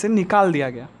पानी में से निकाल दिया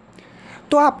गया।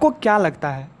 तो आपको क्या लगता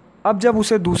है, अब जब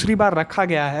उसे दूसरी बार रखा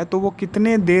गया है तो वो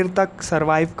कितने देर तक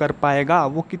सरवाइव कर पाएगा?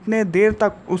 वो कितने देर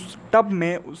तक उस टब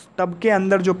में, उस टब के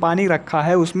अंदर जो पानी रखा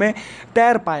है उसमें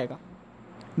तैर पाएगा?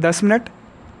 10 मिनट,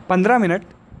 15 मिनट,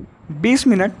 20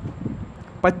 मिनट,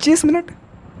 25 मिनट?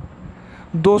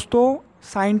 दोस्तों,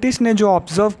 साइंटिस्ट ने जो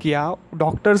ऑब्ज़र्व किया,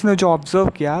 डॉक्टर्स ने जो ऑब्ज़र्व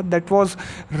किया, दैट वाज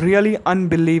रियली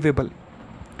अनबिलीवेबल।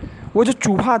 वो जो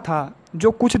चूहा था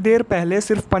जो कुछ देर पहले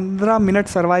सिर्फ 15 मिनट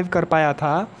सर्वाइव कर पाया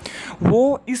था,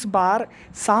 वो इस बार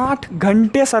 60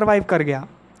 घंटे सर्वाइव कर गया।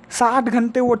 60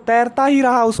 घंटे वो तैरता ही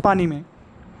रहा उस पानी में,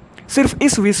 सिर्फ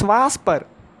इस विश्वास पर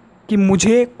कि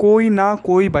मुझे कोई ना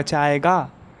कोई बचाएगा।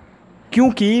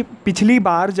 क्योंकि पिछली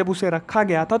बार जब उसे रखा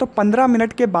गया था तो 15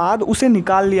 मिनट के बाद उसे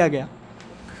निकाल लिया गया,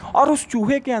 और उस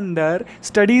चूहे के अंदर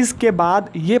स्टडीज़ के बाद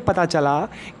ये पता चला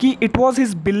कि इट वॉज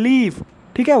हिज बिलीव,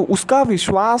 ठीक है, उसका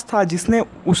विश्वास था जिसने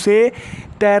उसे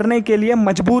तैरने के लिए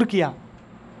मजबूर किया।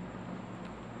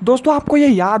 दोस्तों आपको ये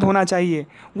याद होना चाहिए,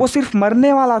 वो सिर्फ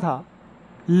मरने वाला था,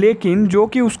 लेकिन जो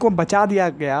कि उसको बचा दिया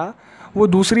गया, वो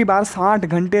दूसरी बार 60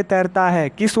 घंटे तैरता है।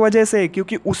 किस वजह से?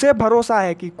 क्योंकि उसे भरोसा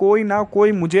है कि कोई ना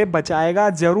कोई मुझे बचाएगा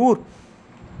ज़रूर।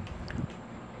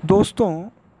 दोस्तों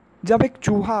जब एक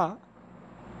चूहा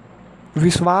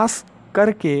विश्वास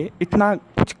करके इतना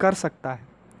कुछ कर सकता है,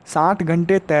 60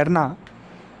 घंटे तैरना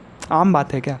आम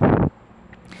बात है क्या?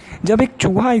 जब एक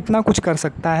चूहा इतना कुछ कर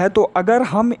सकता है, तो अगर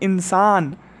हम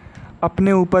इंसान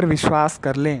अपने ऊपर विश्वास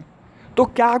कर लें तो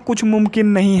क्या कुछ मुमकिन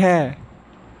नहीं है?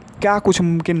 क्या कुछ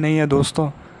मुमकिन नहीं है दोस्तों?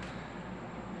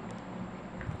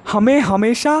 हमें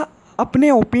हमेशा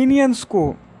अपने ओपिनियंस को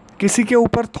किसी के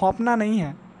ऊपर थोपना नहीं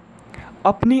है,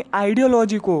 अपनी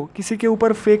आइडियोलॉजी को किसी के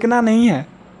ऊपर फेंकना नहीं है।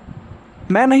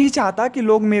 मैं नहीं चाहता कि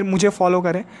लोग मुझे फॉलो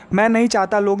करें, मैं नहीं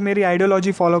चाहता लोग मेरी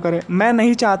आइडियोलॉजी फॉलो करें, मैं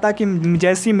नहीं चाहता कि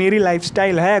जैसी मेरी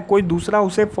लाइफस्टाइल है कोई दूसरा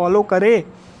उसे फॉलो करे।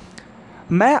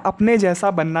 मैं अपने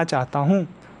जैसा बनना चाहता हूँ,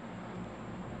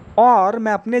 और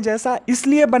मैं अपने जैसा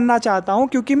इसलिए बनना चाहता हूँ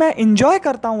क्योंकि मैं इंजॉय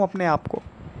करता हूँ अपने आप को।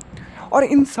 और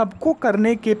इन सबको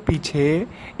करने के पीछे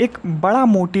एक बड़ा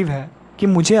मोटिव है कि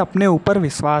मुझे अपने ऊपर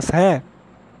विश्वास है।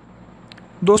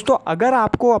 दोस्तों अगर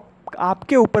आपको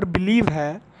आपके ऊपर बिलीव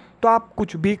है तो आप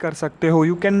कुछ भी कर सकते हो,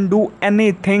 यू कैन डू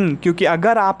एनीथिंग। क्योंकि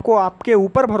अगर आपको आपके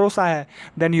ऊपर भरोसा है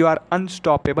then you are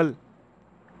unstoppable.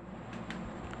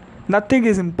 Nothing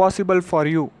is impossible for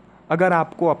you अगर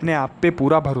आपको अपने आप पे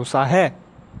पूरा भरोसा है।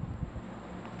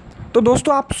 तो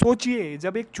दोस्तों आप सोचिए,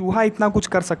 जब एक चूहा इतना कुछ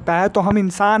कर सकता है तो हम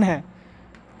इंसान हैं,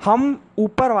 हम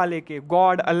ऊपर वाले के,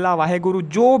 गॉड, अल्लाह, वाहेगुरु,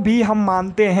 जो भी हम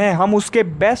मानते हैं, हम उसके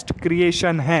बेस्ट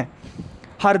क्रिएशन हैं।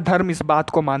 हर धर्म इस बात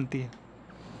को मानती है।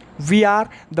 We are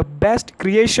the best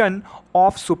creation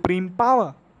of supreme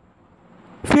power.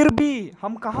 फिर भी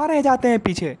हम कहाँ रह जाते हैं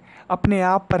पीछे? अपने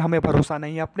आप पर हमें भरोसा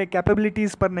नहीं है, अपने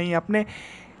कैपेबिलिटीज़ पर नहीं है, अपने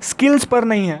स्किल्स पर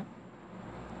नहीं है।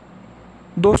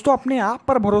 दोस्तों अपने आप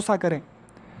पर भरोसा करें।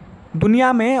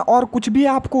 दुनिया में और कुछ भी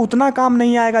आपको उतना काम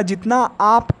नहीं आएगा जितना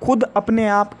आप खुद अपने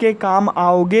आप के काम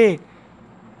आओगे।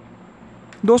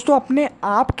 दोस्तों अपने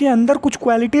आप के अंदर कुछ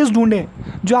क्वालिटीज़ ढूंढें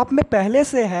जो आप में पहले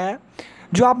से है,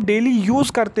 जो आप डेली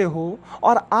यूज़ करते हो,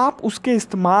 और आप उसके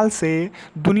इस्तेमाल से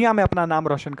दुनिया में अपना नाम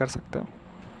रोशन कर सकते हो।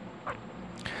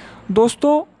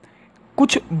 दोस्तों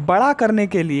कुछ बड़ा करने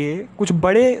के लिए कुछ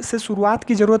बड़े से शुरुआत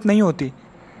की ज़रूरत नहीं होती।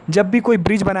 जब भी कोई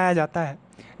ब्रिज बनाया जाता है,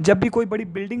 जब भी कोई बड़ी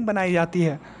बिल्डिंग बनाई जाती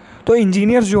है, तो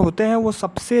इंजीनियर्स जो होते हैं वो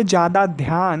सबसे ज़्यादा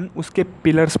ध्यान उसके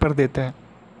पिलर्स पर देते हैं।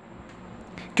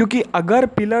 क्योंकि अगर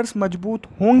पिलर्स मजबूत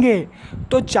होंगे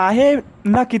तो चाहे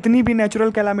ना कितनी भी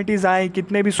नेचुरल कैलामिटीज़ आए,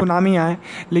 कितने भी सुनामी आए,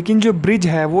 लेकिन जो ब्रिज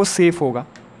है वो सेफ़ होगा।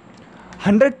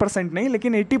 100% नहीं,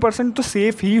 लेकिन 80% तो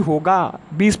सेफ़ ही होगा।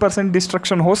 20%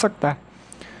 डिस्ट्रक्शन हो सकता है।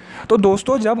 तो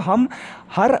दोस्तों जब हम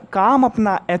हर काम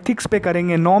अपना एथिक्स पे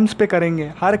करेंगे, नॉर्म्स पे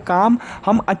करेंगे, हर काम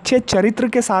हम अच्छे चरित्र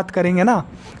के साथ करेंगे ना,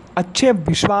 अच्छे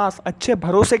विश्वास, अच्छे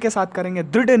भरोसे के साथ करेंगे,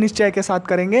 दृढ़ निश्चय के साथ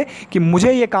करेंगे कि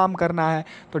मुझे ये काम करना है,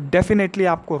 तो डेफिनेटली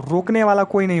आपको रोकने वाला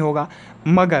कोई नहीं होगा।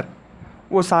 मगर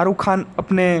वो शाहरुख खान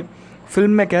अपने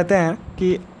फिल्म में कहते हैं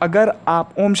कि अगर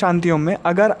आप, ओम शांति ओम में,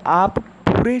 अगर आप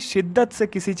पूरी शिद्दत से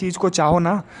किसी चीज़ को चाहो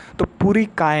ना, तो पूरी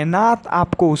कायनात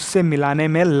आपको उससे मिलाने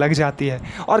में लग जाती है।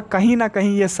 और कहीं ना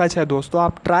कहीं ये सच है दोस्तों।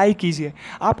 आप ट्राई कीजिए,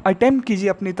 आप अटेम्प्ट कीजिए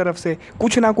अपनी तरफ से,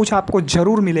 कुछ ना कुछ आपको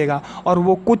ज़रूर मिलेगा, और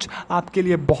वो कुछ आपके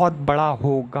लिए बहुत बड़ा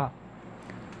होगा।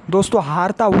 दोस्तों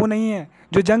हारता वो नहीं है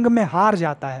जो जंग में हार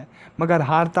जाता है, मगर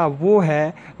हारता वो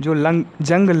है जो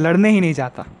जंग लड़ने ही नहीं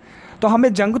जाता। तो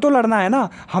हमें जंग तो लड़ना है ना,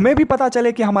 हमें भी पता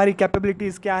चले कि हमारी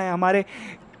कैपेबिलिटीज़ क्या है, हमारे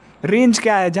रेंज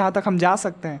क्या है जहाँ तक हम जा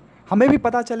सकते हैं। हमें भी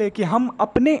पता चले कि हम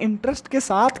अपने इंटरेस्ट के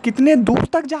साथ कितने दूर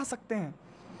तक जा सकते हैं।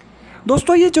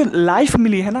 दोस्तों ये जो लाइफ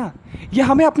मिली है ना, ये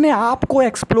हमें अपने आप को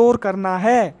एक्सप्लोर करना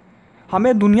है।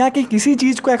 हमें दुनिया की किसी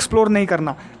चीज़ को एक्सप्लोर नहीं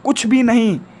करना, कुछ भी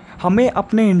नहीं। हमें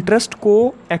अपने इंटरेस्ट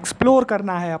को एक्सप्लोर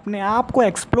करना है, अपने आप को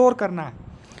एक्सप्लोर करना है।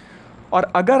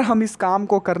 और अगर हम इस काम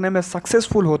को करने में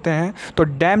सक्सेसफुल होते हैं तो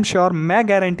डैम श्योर मैं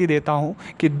गारंटी देता हूँ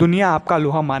कि दुनिया आपका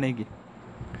लोहा मानेगी।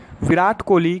 विराट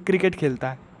कोहली क्रिकेट खेलता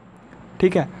है,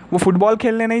 ठीक है, वो फुटबॉल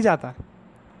खेलने नहीं जाता,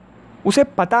 उसे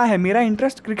पता है मेरा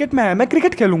इंटरेस्ट क्रिकेट में है, मैं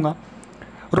क्रिकेट खेलूँगा।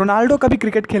 रोनाल्डो कभी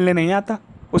क्रिकेट खेलने नहीं आता,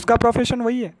 उसका प्रोफेशन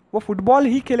वही है, वो फुटबॉल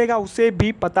ही खेलेगा। उसे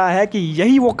भी पता है कि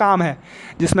यही वो काम है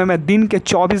जिसमें मैं दिन के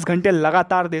 24 घंटे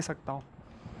लगातार दे सकता हूँ।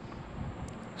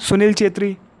 सुनील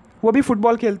छेत्री वो भी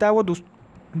फुटबॉल खेलता है, वो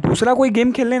दूसरा कोई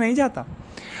गेम खेलने नहीं जाता।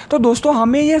 तो दोस्तों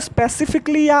हमें ये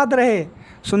स्पेसिफिकली याद रहे,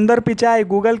 सुंदर पिचाई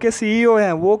गूगल के सीईओ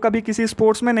हैं, वो कभी किसी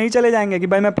स्पोर्ट्स में नहीं चले जाएंगे कि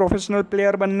भाई मैं प्रोफेशनल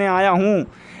प्लेयर बनने आया हूँ।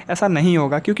 ऐसा नहीं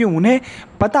होगा, क्योंकि उन्हें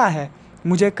पता है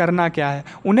मुझे करना क्या है,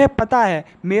 उन्हें पता है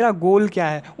मेरा गोल क्या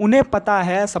है, उन्हें पता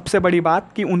है सबसे बड़ी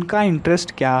बात कि उनका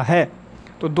इंटरेस्ट क्या है।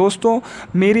 तो दोस्तों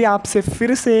मेरी आपसे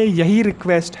फिर से यही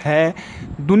रिक्वेस्ट है,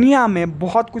 दुनिया में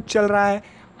बहुत कुछ चल रहा है,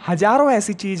 हज़ारों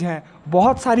ऐसी चीज़ हैं,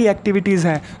 बहुत सारी एक्टिविटीज़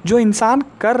हैं जो इंसान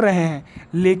कर रहे हैं,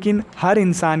 लेकिन हर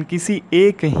इंसान किसी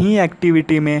एक ही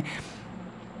एक्टिविटी में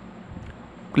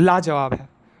लाजवाब है।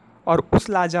 और उस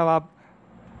लाजवाब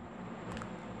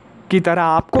की तरह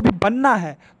आपको भी बनना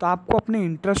है तो आपको अपने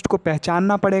इंटरेस्ट को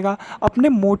पहचानना पड़ेगा, अपने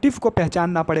मोटिव को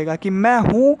पहचानना पड़ेगा कि मैं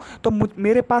हूँ तो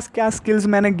मेरे पास क्या स्किल्स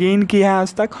मैंने गेन किए हैं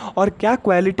आज तक और क्या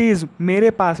क्वालिटीज़ मेरे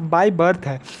पास बाय बर्थ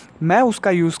है, मैं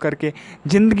उसका यूज़ करके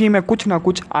ज़िंदगी में कुछ ना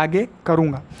कुछ आगे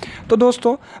करूँगा। तो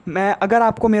दोस्तों अगर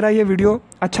आपको मेरा ये वीडियो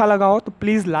अच्छा लगा हो तो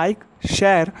प्लीज़ लाइक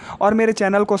शेयर और मेरे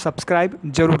चैनल को सब्सक्राइब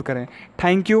ज़रूर करें।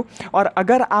 Thank you. और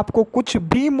अगर आपको कुछ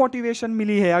भी मोटिवेशन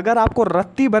मिली है, अगर आपको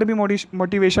रत्ती भर भी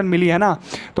मोटिवेशन मिली है ना,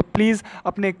 तो प्लीज़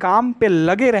अपने काम पे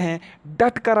लगे रहें,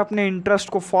 डट कर अपने इंटरेस्ट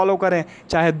को फॉलो करें।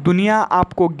 चाहे दुनिया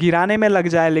आपको गिराने में लग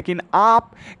जाए, लेकिन आप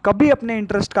कभी अपने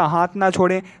इंटरेस्ट का हाथ ना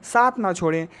छोड़ें, साथ ना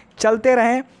छोड़ें, चलते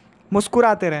रहें,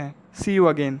 मुस्कुराते रहें। सी you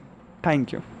again.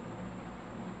 Thank you.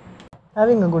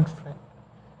 Having a good friend.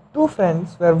 Two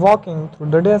friends were walking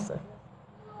through the desert.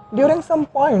 During some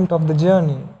point of the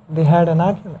journey, they had an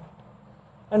argument,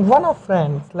 and one of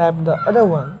friends slapped the other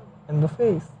one in the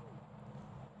face.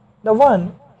 The one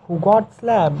who got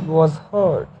slapped was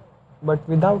hurt,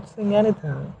 but without saying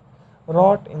anything,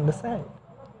 wrote in the sand,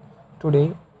 "Today,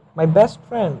 my best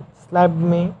friend slapped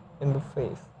me in the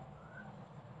face."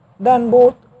 Then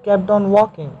both kept on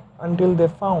walking until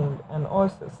they found an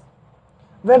oasis,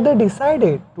 where they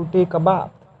decided to take a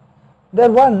bath.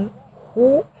 The one who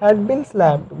had been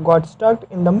slapped got stuck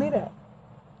in the mirror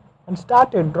and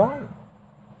started drawing,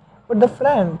 but the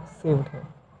friend saved him.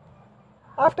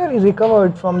 After he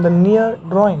recovered from the near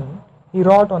drawing, he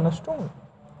wrote on a stone,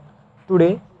 "Today,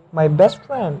 my best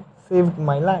friend saved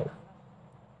my life."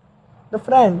 The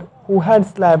friend who had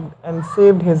slapped and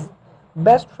saved his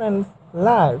best friend's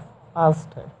life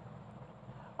asked him,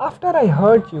 "After I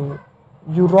hurt you,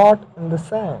 you wrote in the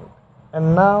sand,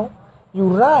 and now you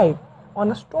write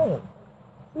on a stone.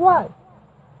 Why?"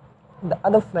 The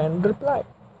other friend replied,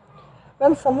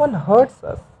 "When someone hurts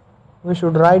us, we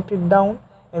should write it down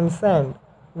in sand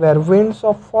where winds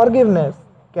of forgiveness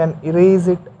can erase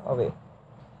it away.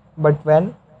 But when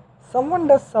someone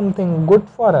does something good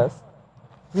for us,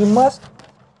 we must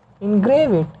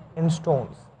engrave it in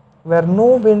stones where no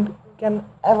wind can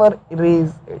ever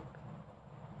erase it."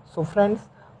 So friends,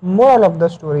 moral of the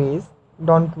story is,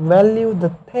 don't value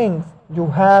the things you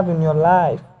have in your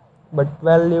life, but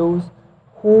values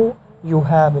who you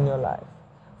have in your life.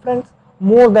 Friends,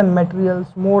 more than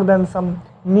materials, more than some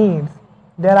needs,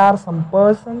 there are some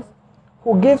persons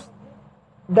who gives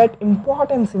that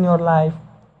importance in your life,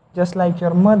 just like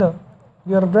your mother,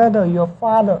 your brother, your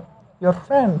father, your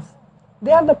friends.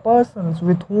 They are the persons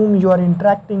with whom you are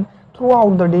interacting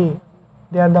throughout the day.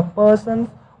 They are the persons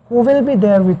who will be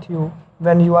there with you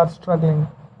when you are struggling.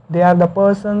 They are the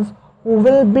persons who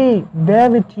will be there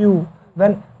with you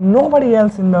when nobody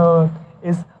else in the earth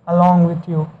is along with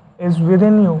you, is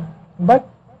within you. But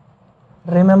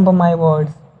remember my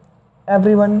words,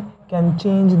 everyone can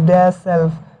change their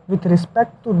self with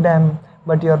respect to them,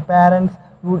 but your parents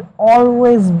would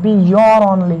always be your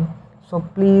only. So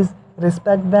please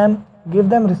respect them,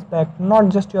 give them respect, not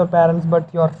just your parents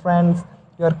but your friends,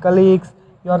 your colleagues,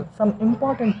 your some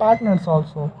important partners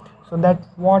also. So that's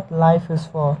what life is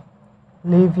for.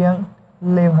 Live young,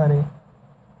 live hurry.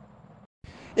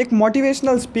 एक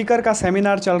motivational speaker का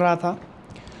seminar चल रहा था।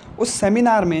 उस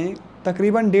seminar में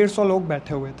तकरीबन 150 लोग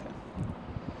बैठे हुए थे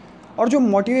और जो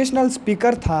मोटिवेशनल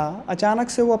स्पीकर था अचानक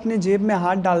से वो अपनी जेब में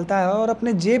हाथ डालता है और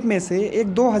अपने जेब में से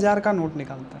एक 2000 का नोट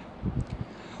निकालता है।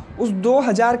 उस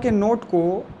 2000 के नोट को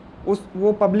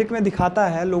वो पब्लिक में दिखाता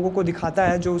है, लोगों को दिखाता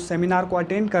है जो उस सेमिनार को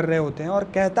अटेंड कर रहे होते हैं, और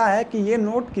कहता है कि ये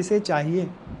नोट किसे चाहिए।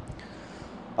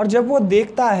 और जब वो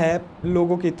देखता है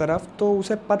लोगों की तरफ तो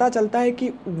उसे पता चलता है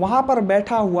कि वहाँ पर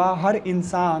बैठा हुआ हर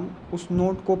इंसान उस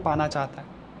नोट को पाना चाहता है।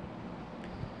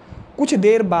 कुछ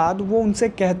देर बाद वो उनसे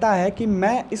कहता है कि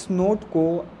मैं इस नोट को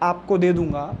आपको दे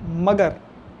दूंगा, मगर,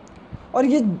 और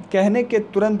ये कहने के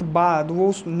तुरंत बाद वो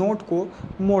उस नोट को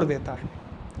मोड़ देता है।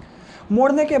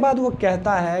 मोड़ने के बाद वो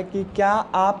कहता है कि क्या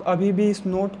आप अभी भी इस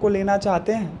नोट को लेना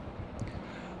चाहते हैं?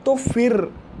 तो फिर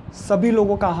सभी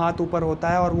लोगों का हाथ ऊपर होता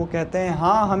है और वो कहते हैं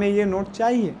हाँ, हमें ये नोट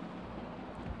चाहिए।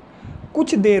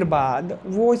 कुछ देर बाद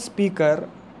वो स्पीकर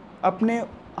अपने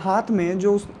हाथ में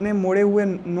जो उसने मोड़े हुए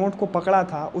नोट को पकड़ा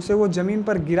था उसे वो ज़मीन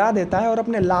पर गिरा देता है और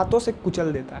अपने लातों से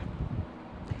कुचल देता है।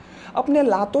 अपने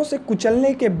लातों से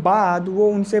कुचलने के बाद वो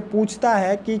उनसे पूछता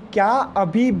है कि क्या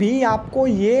अभी भी आपको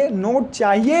ये नोट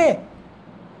चाहिए?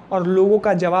 और लोगों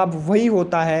का जवाब वही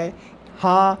होता है,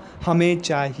 हाँ, हमें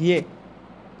चाहिए।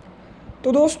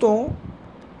 तो दोस्तों,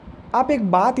 आप एक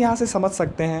बात यहाँ से समझ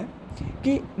सकते हैं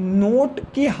कि नोट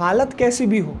की हालत कैसी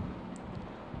भी हो,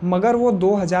 मगर वो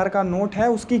 2000 का नोट है,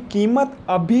 उसकी कीमत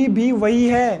अभी भी वही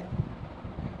है।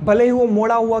 भले ही वो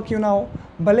मोड़ा हुआ क्यों ना हो,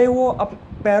 भले ही वो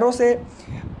पैरों से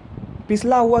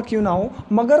पिसला हुआ क्यों ना हो,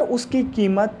 मगर उसकी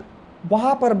कीमत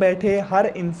वहाँ पर बैठे हर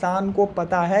इंसान को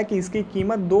पता है कि इसकी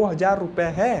कीमत 2000 रुपये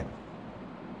है।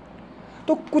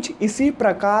 तो कुछ इसी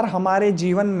प्रकार हमारे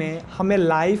जीवन में हमें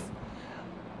लाइफ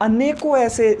अनेकों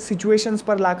ऐसे सिचुएशंस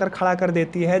पर लाकर खड़ा कर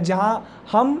देती है जहां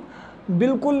हम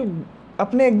बिल्कुल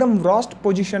अपने एकदम रोस्ट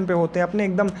पोजीशन पे होते हैं, अपने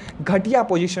एकदम घटिया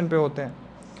पोजीशन पे होते हैं।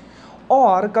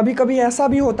 और कभी कभी ऐसा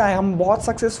भी होता है, हम बहुत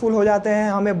सक्सेसफुल हो जाते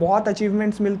हैं, हमें बहुत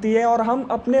अचीवमेंट्स मिलती है और हम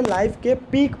अपने लाइफ के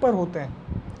पीक पर होते हैं।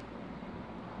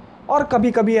 और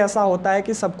कभी कभी ऐसा होता है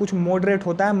कि सब कुछ मॉडरेट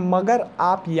होता है, मगर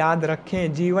आप याद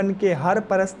रखें, जीवन के हर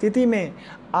परिस्थिति में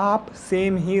आप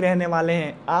सेम ही रहने वाले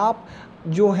हैं। आप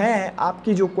जो हैं,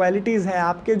 आपकी जो क्वालिटीज़ हैं,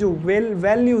 आपके जो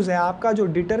वैल्यूज़ हैं, आपका जो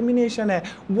डिटर्मिनेशन है,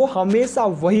 वो हमेशा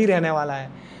वही रहने वाला है।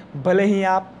 भले ही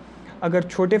आप अगर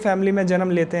छोटे फैमिली में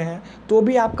जन्म लेते हैं तो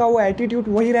भी आपका वो एटीट्यूड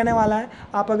वही रहने वाला है।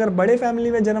 आप अगर बड़े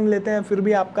फैमिली में जन्म लेते हैं फिर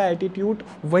भी आपका एटीट्यूड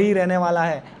वही रहने वाला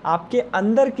है। आपके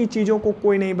अंदर की चीज़ों को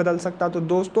कोई नहीं बदल सकता। तो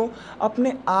दोस्तों,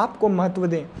 अपने आप को महत्व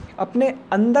दें, अपने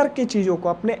अंदर की चीज़ों को,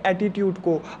 अपने एटीट्यूड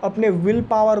को, अपने विल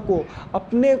पावर को,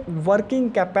 अपने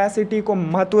वर्किंग कैपेसिटी को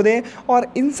महत्व दें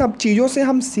और इन सब चीज़ों से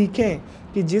हम सीखें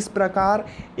कि जिस प्रकार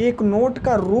एक नोट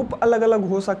का रूप अलग अलग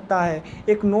हो सकता है,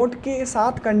 एक नोट के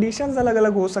साथ कंडीशंस अलग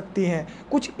अलग हो सकती हैं,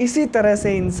 कुछ इसी तरह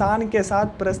से इंसान के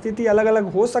साथ परिस्थिति अलग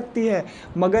अलग हो सकती है,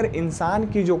 मगर इंसान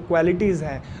की जो क्वालिटीज़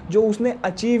हैं, जो उसने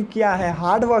अचीव किया है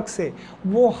हार्ड वर्क से,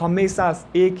 वो हमेशा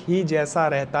एक ही जैसा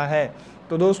रहता है।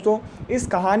 तो दोस्तों, इस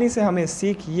कहानी से हमें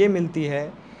सीख ये मिलती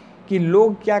है कि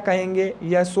लोग क्या कहेंगे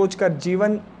यह सोचकर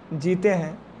जीवन जीते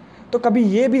हैं तो कभी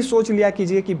ये भी सोच लिया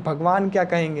कीजिए कि भगवान क्या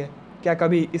कहेंगे। क्या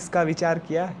कभी इसका विचार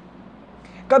किया है?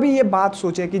 कभी ये बात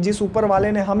सोचे कि जिस ऊपर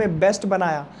वाले ने हमें बेस्ट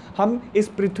बनाया, हम इस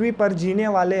पृथ्वी पर जीने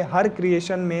वाले हर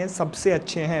क्रिएशन में सबसे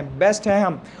अच्छे हैं, बेस्ट हैं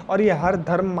हम, और ये हर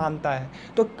धर्म मानता है।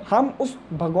 तो हम उस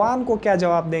भगवान को क्या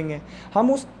जवाब देंगे?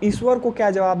 हम उस ईश्वर को क्या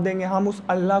जवाब देंगे? हम उस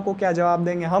अल्लाह को क्या जवाब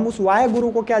देंगे? हम उस वाहे गुरु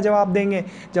को क्या जवाब देंगे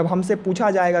जब हमसे पूछा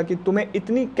जाएगा कि तुम्हें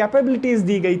इतनी कैपेबिलिटीज़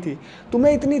दी गई थी,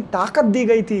 तुम्हें इतनी ताकत दी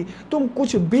गई थी, तुम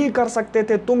कुछ भी कर सकते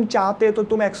थे, तुम चाहते तो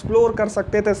तुम एक्सप्लोर कर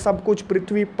सकते थे सब कुछ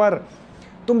पृथ्वी पर,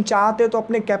 तुम चाहते तो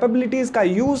अपने कैपेबिलिटीज़ का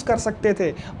यूज़ कर सकते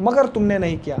थे, मगर तुमने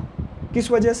नहीं किया। किस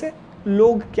वजह से?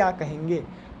 लोग क्या कहेंगे।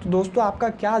 तो दोस्तों, आपका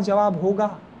क्या जवाब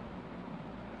होगा?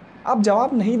 आप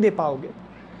जवाब नहीं दे पाओगे।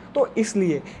 तो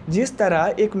इसलिए जिस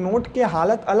तरह एक नोट के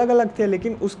हालत अलग अलग थे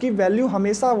लेकिन उसकी वैल्यू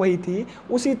हमेशा वही थी,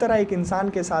 उसी तरह एक इंसान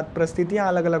के साथ परिस्थितियां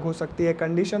अलग अलग हो सकती है,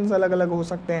 कंडीशंस अलग अलग हो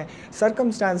सकते हैं,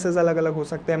 सर्कमस्टांसेस अलग अलग हो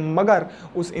सकते हैं, मगर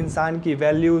उस इंसान की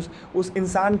वैल्यूज़, उस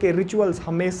इंसान के रिचुअल्स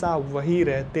हमेशा वही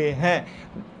रहते हैं।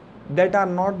 That are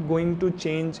not going to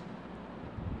change.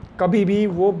 कभी भी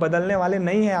वो बदलने वाले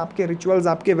नहीं हैं। आपके रिचुअल्स,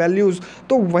 आपके वैल्यूज़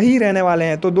तो वही रहने वाले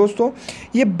हैं। तो दोस्तों,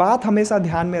 ये बात हमेशा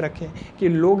ध्यान में रखें कि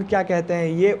लोग क्या कहते हैं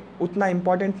ये उतना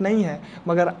इम्पॉर्टेंट नहीं है,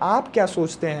 मगर आप क्या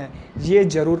सोचते हैं ये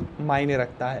ज़रूर मायने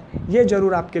रखता है, ये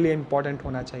ज़रूर आपके लिए इम्पॉर्टेंट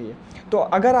होना चाहिए। तो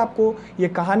अगर आपको ये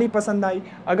कहानी पसंद आई,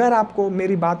 अगर आपको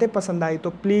मेरी बातें पसंद आई, तो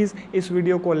प्लीज़ इस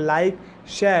वीडियो को लाइक,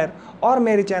 शेयर और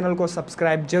मेरे चैनल को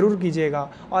सब्सक्राइब जरूर कीजिएगा।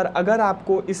 और अगर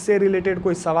आपको इससे रिलेटेड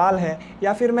कोई सवाल है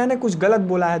या फिर मैंने कुछ गलत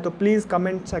बोला है तो प्लीज़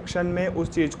कमेंट सेक्शन में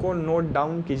उस चीज़ को नोट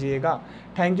डाउन कीजिएगा।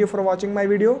 Thank you for watching my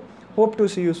video. Hope to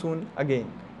see you soon again.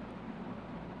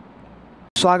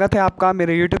 स्वागत है आपका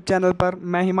मेरे YouTube चैनल पर।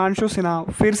 मैं हिमांशु सिन्हा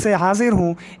फिर से हाजिर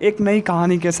हूँ एक नई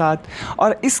कहानी के साथ।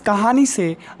 और इस कहानी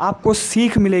से आपको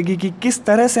सीख मिलेगी कि किस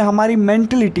तरह से हमारी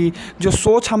मेंटलिटी, जो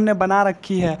सोच हमने बना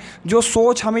रखी है, जो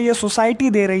सोच हमें ये सोसाइटी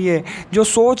दे रही है, जो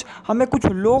सोच हमें कुछ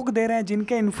लोग दे रहे हैं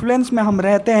जिनके इन्फ्लुएंस में हम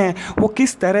रहते हैं, वो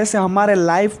किस तरह से हमारे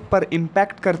लाइफ पर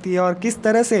इम्पैक्ट करती है और किस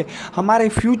तरह से हमारे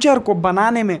फ्यूचर को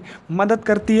बनाने में मदद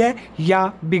करती है या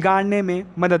बिगाड़ने में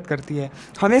मदद करती है।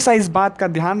 हमेशा इस बात का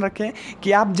ध्यान रखें कि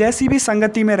आप जैसी भी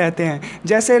संगति में रहते हैं,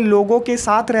 जैसे लोगों के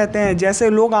साथ रहते हैं, जैसे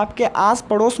लोग आपके आस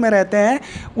पड़ोस में रहते हैं,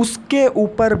 उसके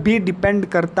ऊपर भी डिपेंड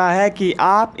करता है कि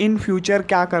आप इन फ्यूचर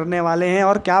क्या करने वाले हैं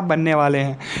और क्या बनने वाले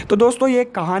हैं। तो दोस्तों, ये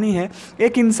एक कहानी है।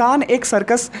 एक इंसान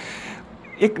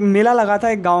एक मेला लगा था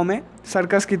एक गांव में,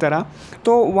 सर्कस की तरह।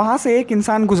 तो वहाँ से एक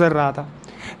इंसान गुज़र रहा था।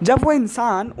 जब वो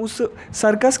इंसान उस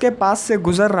सर्कस के पास से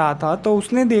गुज़र रहा था तो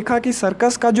उसने देखा कि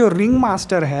सर्कस का जो रिंग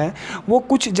मास्टर है वो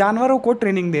कुछ जानवरों को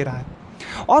ट्रेनिंग दे रहा है।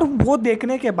 और वो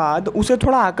देखने के बाद उसे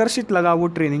थोड़ा आकर्षित लगा वो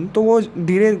ट्रेनिंग, तो वो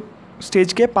धीरे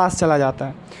स्टेज के पास चला जाता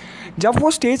है। जब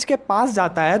वो स्टेज के पास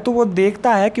जाता है तो वो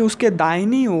देखता है कि उसके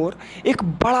दाहिनी ओर एक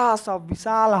बड़ा सा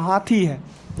विशाल हाथी है।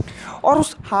 और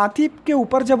उस हाथी के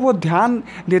ऊपर जब वो ध्यान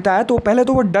देता है तो पहले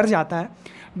तो वो डर जाता है।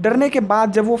 डरने के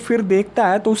बाद जब वो फिर देखता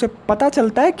है तो उसे पता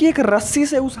चलता है कि एक रस्सी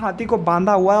से उस हाथी को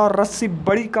बांधा हुआ है और रस्सी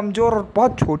बड़ी कमज़ोर और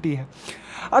बहुत छोटी है।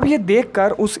 अब ये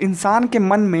देखकर उस इंसान के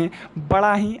मन में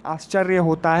बड़ा ही आश्चर्य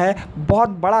होता है, बहुत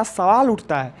बड़ा सवाल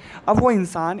उठता है। अब वो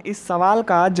इंसान इस सवाल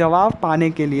का जवाब पाने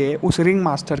के लिए उस रिंग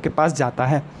मास्टर के पास जाता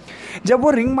है। जब वो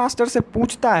रिंग मास्टर से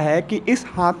पूछता है कि इस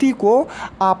हाथी को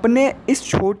आपने इस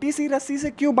छोटी सी रस्सी से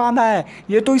क्यों बांधा है,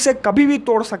 ये तो इसे कभी भी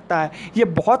तोड़ सकता है, ये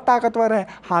बहुत ताकतवर है।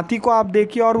 हाथी को आप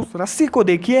देखिए और उस रस्सी को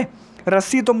देखिए,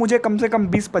 रस्सी तो मुझे कम से कम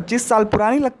 20-25 साल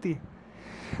पुरानी लगती है।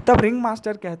 तब रिंग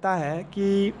मास्टर कहता है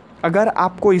कि अगर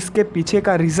आपको इसके पीछे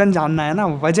का रीज़न जानना है ना,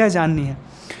 वजह जाननी है,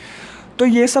 तो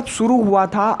ये सब शुरू हुआ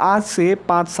था आज से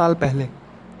 5-10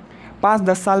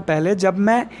 साल पहले, जब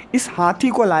मैं इस हाथी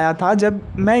को लाया था। जब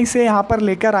मैं इसे यहाँ पर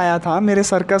लेकर आया था मेरे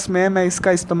सर्कस में, मैं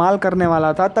इसका इस्तेमाल करने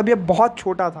वाला था, तब ये बहुत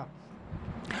छोटा था।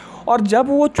 और जब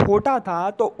वो छोटा था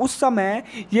तो उस समय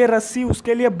ये रस्सी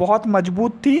उसके लिए बहुत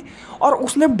मजबूत थी और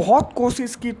उसने बहुत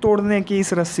कोशिश की तोड़ने की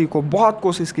इस रस्सी को, बहुत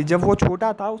कोशिश की। जब वो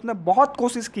छोटा था उसने बहुत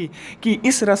कोशिश की कि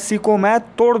इस रस्सी को मैं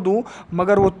तोड़ दूं,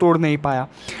 मगर वो तोड़ नहीं पाया।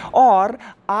 और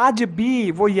आज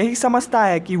भी वो यही समझता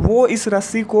है कि वो इस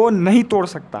रस्सी को नहीं तोड़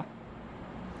सकता।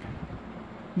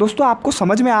 दोस्तों, आपको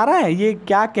समझ में आ रहा है ये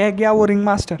क्या कह गया वो रिंग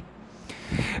मास्टर?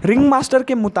 रिंग मास्टर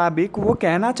के मुताबिक वो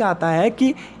कहना चाहता है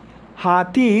कि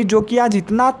हाथी जो कि आज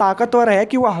इतना ताकतवर है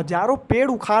कि वो हजारों पेड़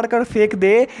उखाड़ कर फेंक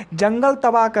दे, जंगल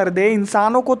तबाह कर दे,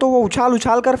 इंसानों को तो वो उछाल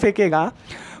उछाल कर फेंकेगा,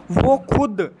 वो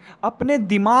खुद अपने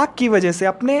दिमाग की वजह से,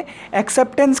 अपने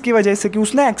एक्सेप्टेंस की वजह से, कि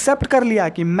उसने एक्सेप्ट कर लिया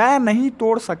कि मैं नहीं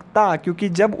तोड़ सकता, क्योंकि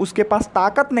जब उसके पास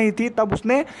ताकत नहीं थी तब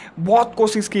उसने बहुत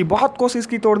कोशिश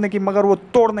की तोड़ने की, मगर वो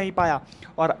तोड़ नहीं पाया।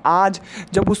 और आज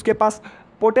जब उसके पास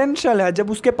पोटेंशियल है,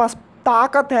 जब उसके पास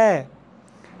ताकत है,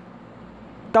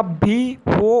 तब भी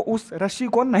वो उस रस्सी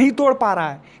को नहीं तोड़ पा रहा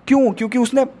है। क्यों? क्योंकि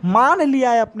उसने मान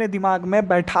लिया है, अपने दिमाग में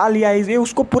बैठा लिया है, ये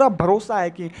उसको पूरा भरोसा है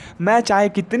कि मैं चाहे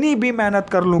कितनी भी मेहनत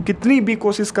कर लूँ, कितनी भी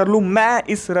कोशिश कर लूँ, मैं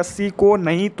इस रस्सी को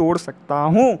नहीं तोड़ सकता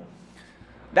हूँ।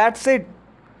 That's it.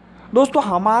 दोस्तों,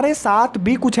 हमारे साथ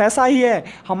भी कुछ ऐसा ही है।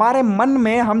 हमारे मन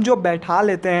में हम जो बैठा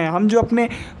लेते हैं, हम जो अपने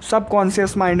सब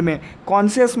कॉन्शियस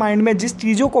माइंड में जिस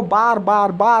चीज़ों को बार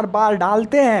बार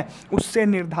डालते हैं, उससे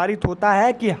निर्धारित होता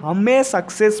है कि हमें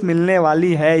सक्सेस मिलने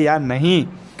वाली है या नहीं,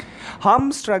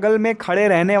 हम स्ट्रगल में खड़े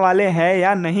रहने वाले हैं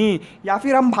या नहीं, या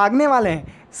फिर हम भागने वाले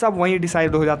हैं। सब वहीं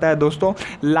डिसाइड हो जाता है। दोस्तों,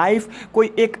 लाइफ कोई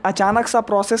एक अचानक सा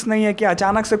प्रोसेस नहीं है कि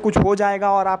अचानक से कुछ हो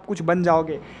जाएगा और आप कुछ बन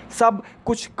जाओगे। सब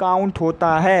कुछ काउंट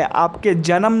होता है। आपके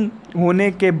जन्म होने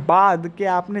के बाद के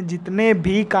आपने जितने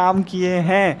भी काम किए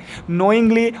हैं,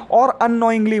 नोइंगली और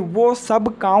अननोइंगली, वो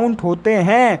सब काउंट होते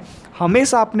हैं।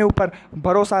 हमेशा अपने ऊपर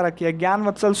भरोसा रखिए। ज्ञान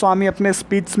वत्सल स्वामी अपने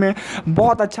स्पीच में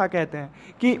बहुत अच्छा कहते हैं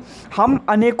कि हम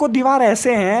अनेकों दीवार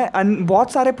ऐसे हैं,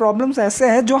 बहुत सारे प्रॉब्लम्स ऐसे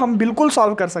हैं जो हम बिल्कुल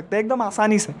सॉल्व कर सकते हैं एकदम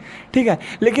आसानी से, ठीक है,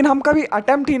 लेकिन हम कभी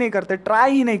अटेम्प्ट ही नहीं करते,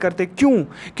 ट्राई ही नहीं करते। क्यों?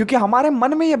 क्योंकि हमारे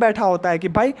मन में ये बैठा होता है कि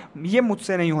भाई ये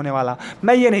मुझसे नहीं होने वाला,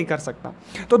 मैं ये नहीं कर सकता।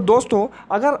 तो दोस्तों,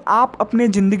 अगर आप अपने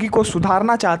ज़िंदगी को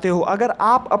सुधारना चाहते हो, अगर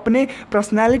आप अपने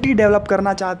पर्सनैलिटी डेवलप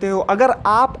करना चाहते हो, अगर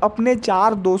आप अपने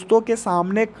 4 दोस्तों के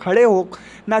सामने खड़े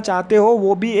होना चाहते हो,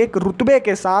 वो भी एक रुतबे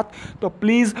के साथ, तो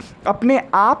प्लीज़ अपने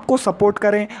आप को सपोर्ट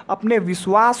करें, अपने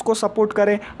विश्वास को सपोर्ट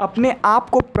करें, अपने आप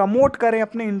को प्रमोट करें,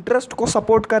 अपने इंटरेस्ट को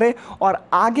सपोर्ट करें और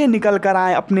आगे निकल कर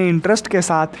आए अपने इंटरेस्ट के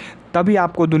साथ। तभी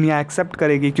आपको दुनिया एक्सेप्ट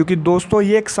करेगी। क्योंकि दोस्तों,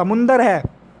 ये एक समुंदर है,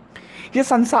 ये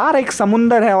संसार एक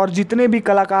समुंदर है। और जितने भी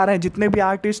कलाकार हैं, जितने भी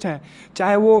आर्टिस्ट हैं,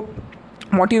 चाहे वो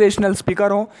मोटिवेशनल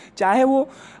स्पीकर हों, चाहे वो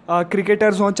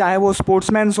क्रिकेटर्स हों, चाहे वो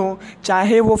स्पोर्ट्समैन्स हों,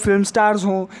 चाहे वो फिल्म स्टार्स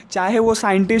हों, चाहे वो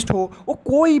साइंटिस्ट हो, वो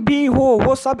कोई भी हो,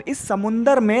 वो सब इस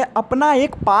समुंदर में अपना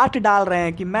एक पार्ट डाल रहे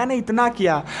हैं कि मैंने इतना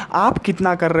किया, आप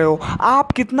कितना कर रहे हो,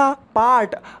 आप कितना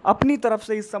पार्ट अपनी तरफ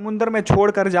से इस समुंदर में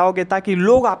छोड़ कर जाओगे ताकि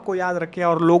लोग आपको याद रखें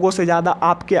और लोगों से ज़्यादा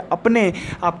आपके अपने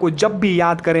आपको जब भी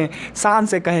याद करें शान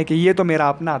से कहें कि ये तो मेरा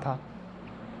अपना था।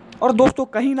 और दोस्तों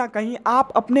कहीं ना कहीं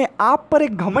आप अपने आप पर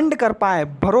एक घमंड कर पाए,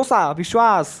 भरोसा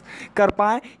विश्वास कर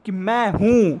पाए कि मैं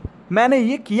हूँ, मैंने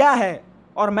ये किया है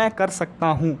और मैं कर सकता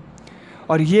हूँ।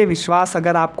 और ये विश्वास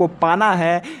अगर आपको पाना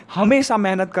है, हमेशा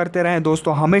मेहनत करते रहें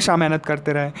दोस्तों, हमेशा मेहनत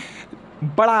करते रहें।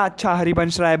 बड़ा अच्छा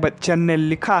हरिवंश राय बच्चन ने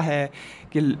लिखा है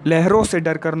कि लहरों से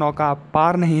डरकर नौका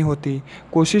पार नहीं होती,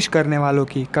 कोशिश करने वालों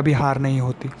की कभी हार नहीं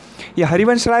होती। ये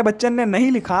हरिवंश राय बच्चन ने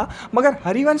नहीं लिखा, मगर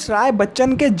हरिवंश राय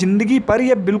बच्चन के ज़िंदगी पर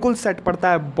यह बिल्कुल सेट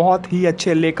पड़ता है। बहुत ही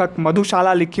अच्छे लेखक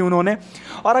मधुशाला लिखी उन्होंने,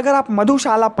 और अगर आप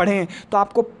मधुशाला पढ़ें तो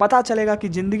आपको पता चलेगा कि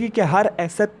ज़िंदगी के हर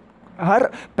ऐसे हर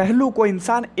पहलू को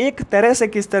इंसान एक तरह से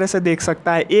किस तरह से देख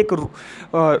सकता है,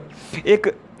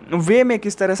 एक वे में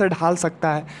किस तरह से ढाल सकता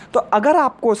है। तो अगर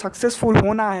आपको सक्सेसफुल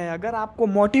होना है, अगर आपको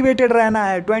मोटिवेटेड रहना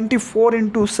है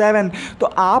 24/7, तो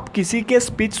आप किसी के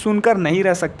स्पीच सुनकर नहीं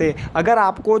रह सकते। अगर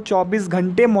आपको 24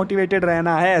 घंटे मोटिवेटेड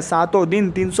रहना है, सातों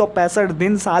दिन 365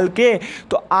 दिन साल के,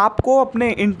 तो आपको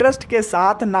अपने इंटरेस्ट के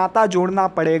साथ नाता जोड़ना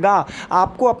पड़ेगा,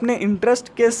 आपको अपने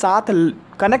इंटरेस्ट के साथ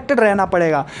कनेक्टेड रहना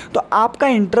पड़ेगा। तो आपका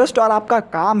इंटरेस्ट और आपका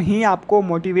काम ही आपको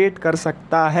मोटिवेट कर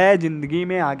सकता है ज़िंदगी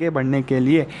में आगे बढ़ने के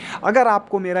लिए। अगर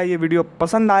आपको मेरा ये वीडियो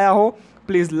पसंद आया हो,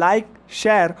 प्लीज़ लाइक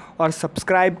शेयर और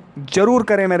सब्सक्राइब ज़रूर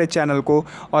करें मेरे चैनल को,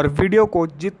 और वीडियो को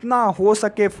जितना हो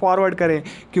सके फॉरवर्ड करें,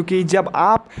 क्योंकि जब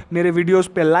आप मेरे वीडियोस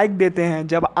पे लाइक देते हैं,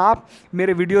 जब आप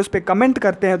मेरे वीडियोस पे कमेंट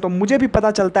करते हैं, तो मुझे भी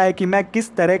पता चलता है कि मैं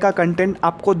किस तरह का कंटेंट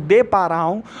आपको दे पा रहा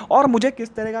हूँ और मुझे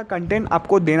किस तरह का कंटेंट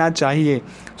आपको देना चाहिए।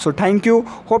 So thank you,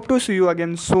 hope to see you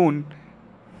again soon.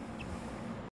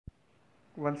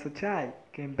 Once a child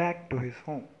came back to his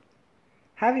home,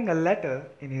 having a letter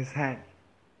in his hand.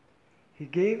 He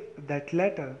gave that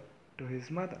letter to his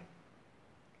mother.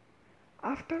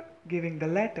 After giving the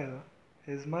letter,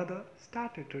 his mother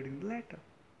started reading the letter.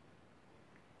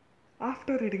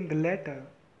 After reading the letter,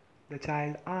 the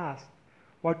child asked,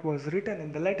 "What was written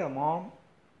in the letter, Mom?"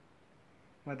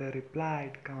 Mother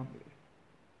replied calmly,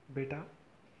 "Beta,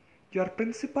 your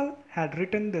principal had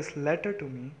written this letter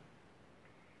to me,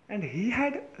 and he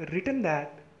had written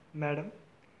that, Madam,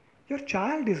 your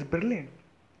child is brilliant,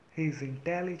 he is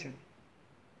intelligent.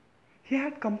 He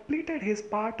had completed his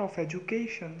part of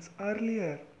education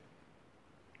earlier.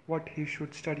 What he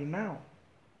should study now?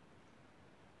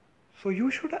 So you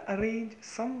should arrange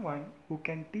someone who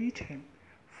can teach him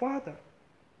further.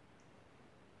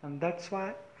 And that's why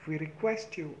we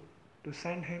request you to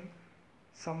send him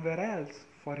somewhere else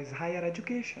for his higher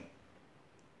education.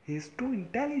 He is too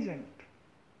intelligent."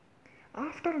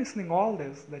 After listening all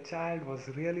this, the child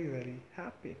was really very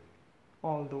happy,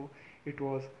 although it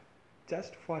was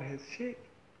just for his sake.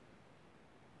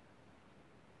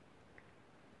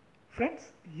 Friends,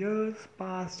 years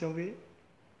passed away.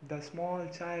 The small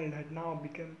child had now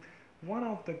become one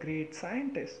of the great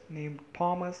scientists named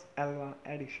Thomas Alva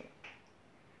Edison.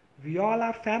 We all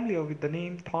are familiar with the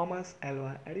name Thomas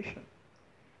Alva Edison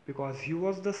because he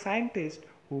was the scientist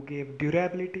who gave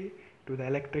durability to the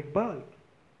electric bulb.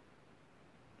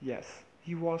 Yes,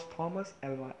 he was Thomas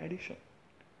Alva Edison.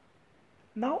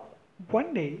 Now,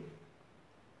 one day,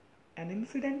 an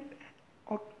incident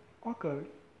occurred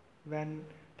when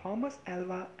Thomas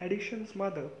Alva Edison's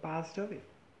mother passed away.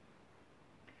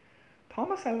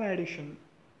 Thomas Alva Edison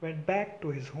went back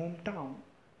to his hometown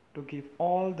to give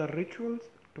all the rituals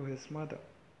to his mother.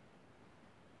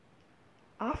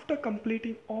 After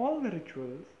completing all the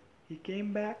rituals, he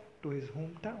came back to his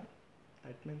hometown.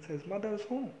 That means his mother's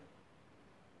home.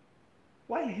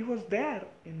 While he was there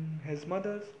in his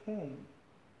mother's home,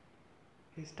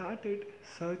 he started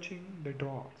searching the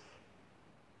drawers.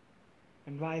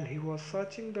 And while he was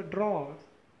searching the drawers,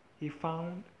 he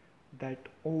found that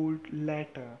old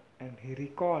letter, and he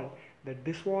recalled that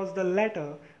this was the letter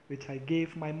which I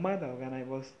gave my mother when I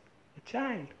was a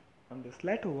child, and this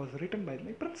letter was written by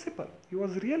my principal. He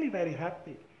was really very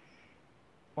happy,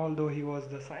 although he was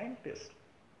the scientist.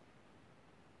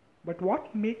 But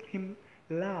what made him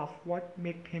laugh, what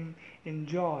made him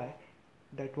enjoy,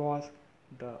 that was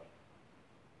the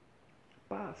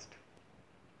past.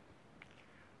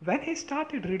 When he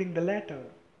started reading the letter,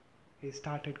 he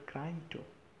started crying too.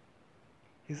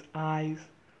 His eyes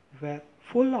were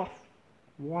full of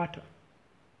water.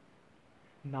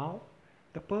 Now,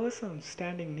 the person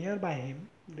standing nearby him,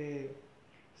 they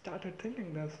started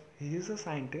thinking that he is a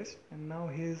scientist and now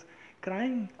he is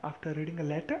crying after reading a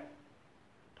letter.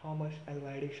 Thomas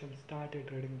Alva Edison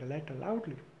started reading the letter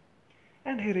loudly,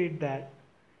 and he read that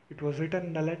it was written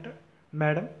in the letter,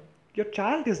 "Madam, your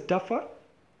child is duffer,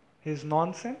 he is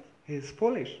nonsense, he is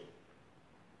foolish,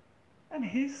 and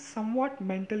he is somewhat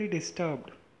mentally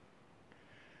disturbed.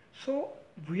 So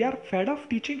we are fed of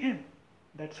teaching him.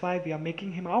 That's why we are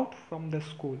making him out from the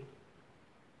school.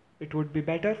 It would be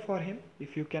better for him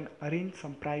if you can arrange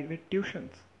some private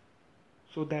tuitions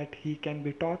so that he can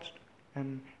be taught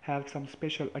and have some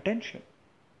special attention."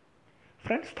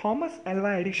 Friends, Thomas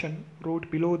Alva Edison wrote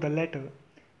below the letter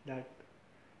that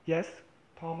yes,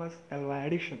 Thomas Alva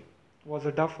Edison was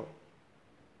a duffer,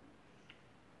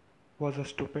 was a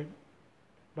stupid,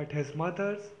 but his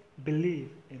mother's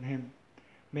belief in him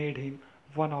made him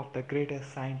one of the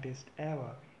greatest scientists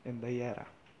ever in the era.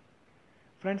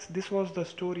 Friends, this was the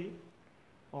story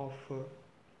of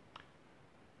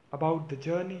about the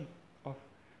journey of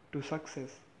to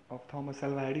success of Thomas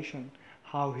Alva Edison,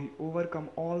 how he overcome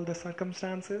all the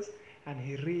circumstances and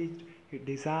he reached his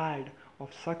desired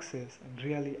of success, and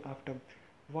really after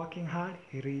working hard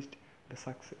he reached the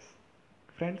success.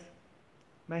 Friends,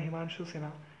 मैं Himanshu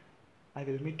Sinha, I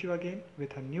will meet you again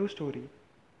with a new story.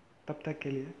 तब तक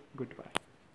के लिए goodbye.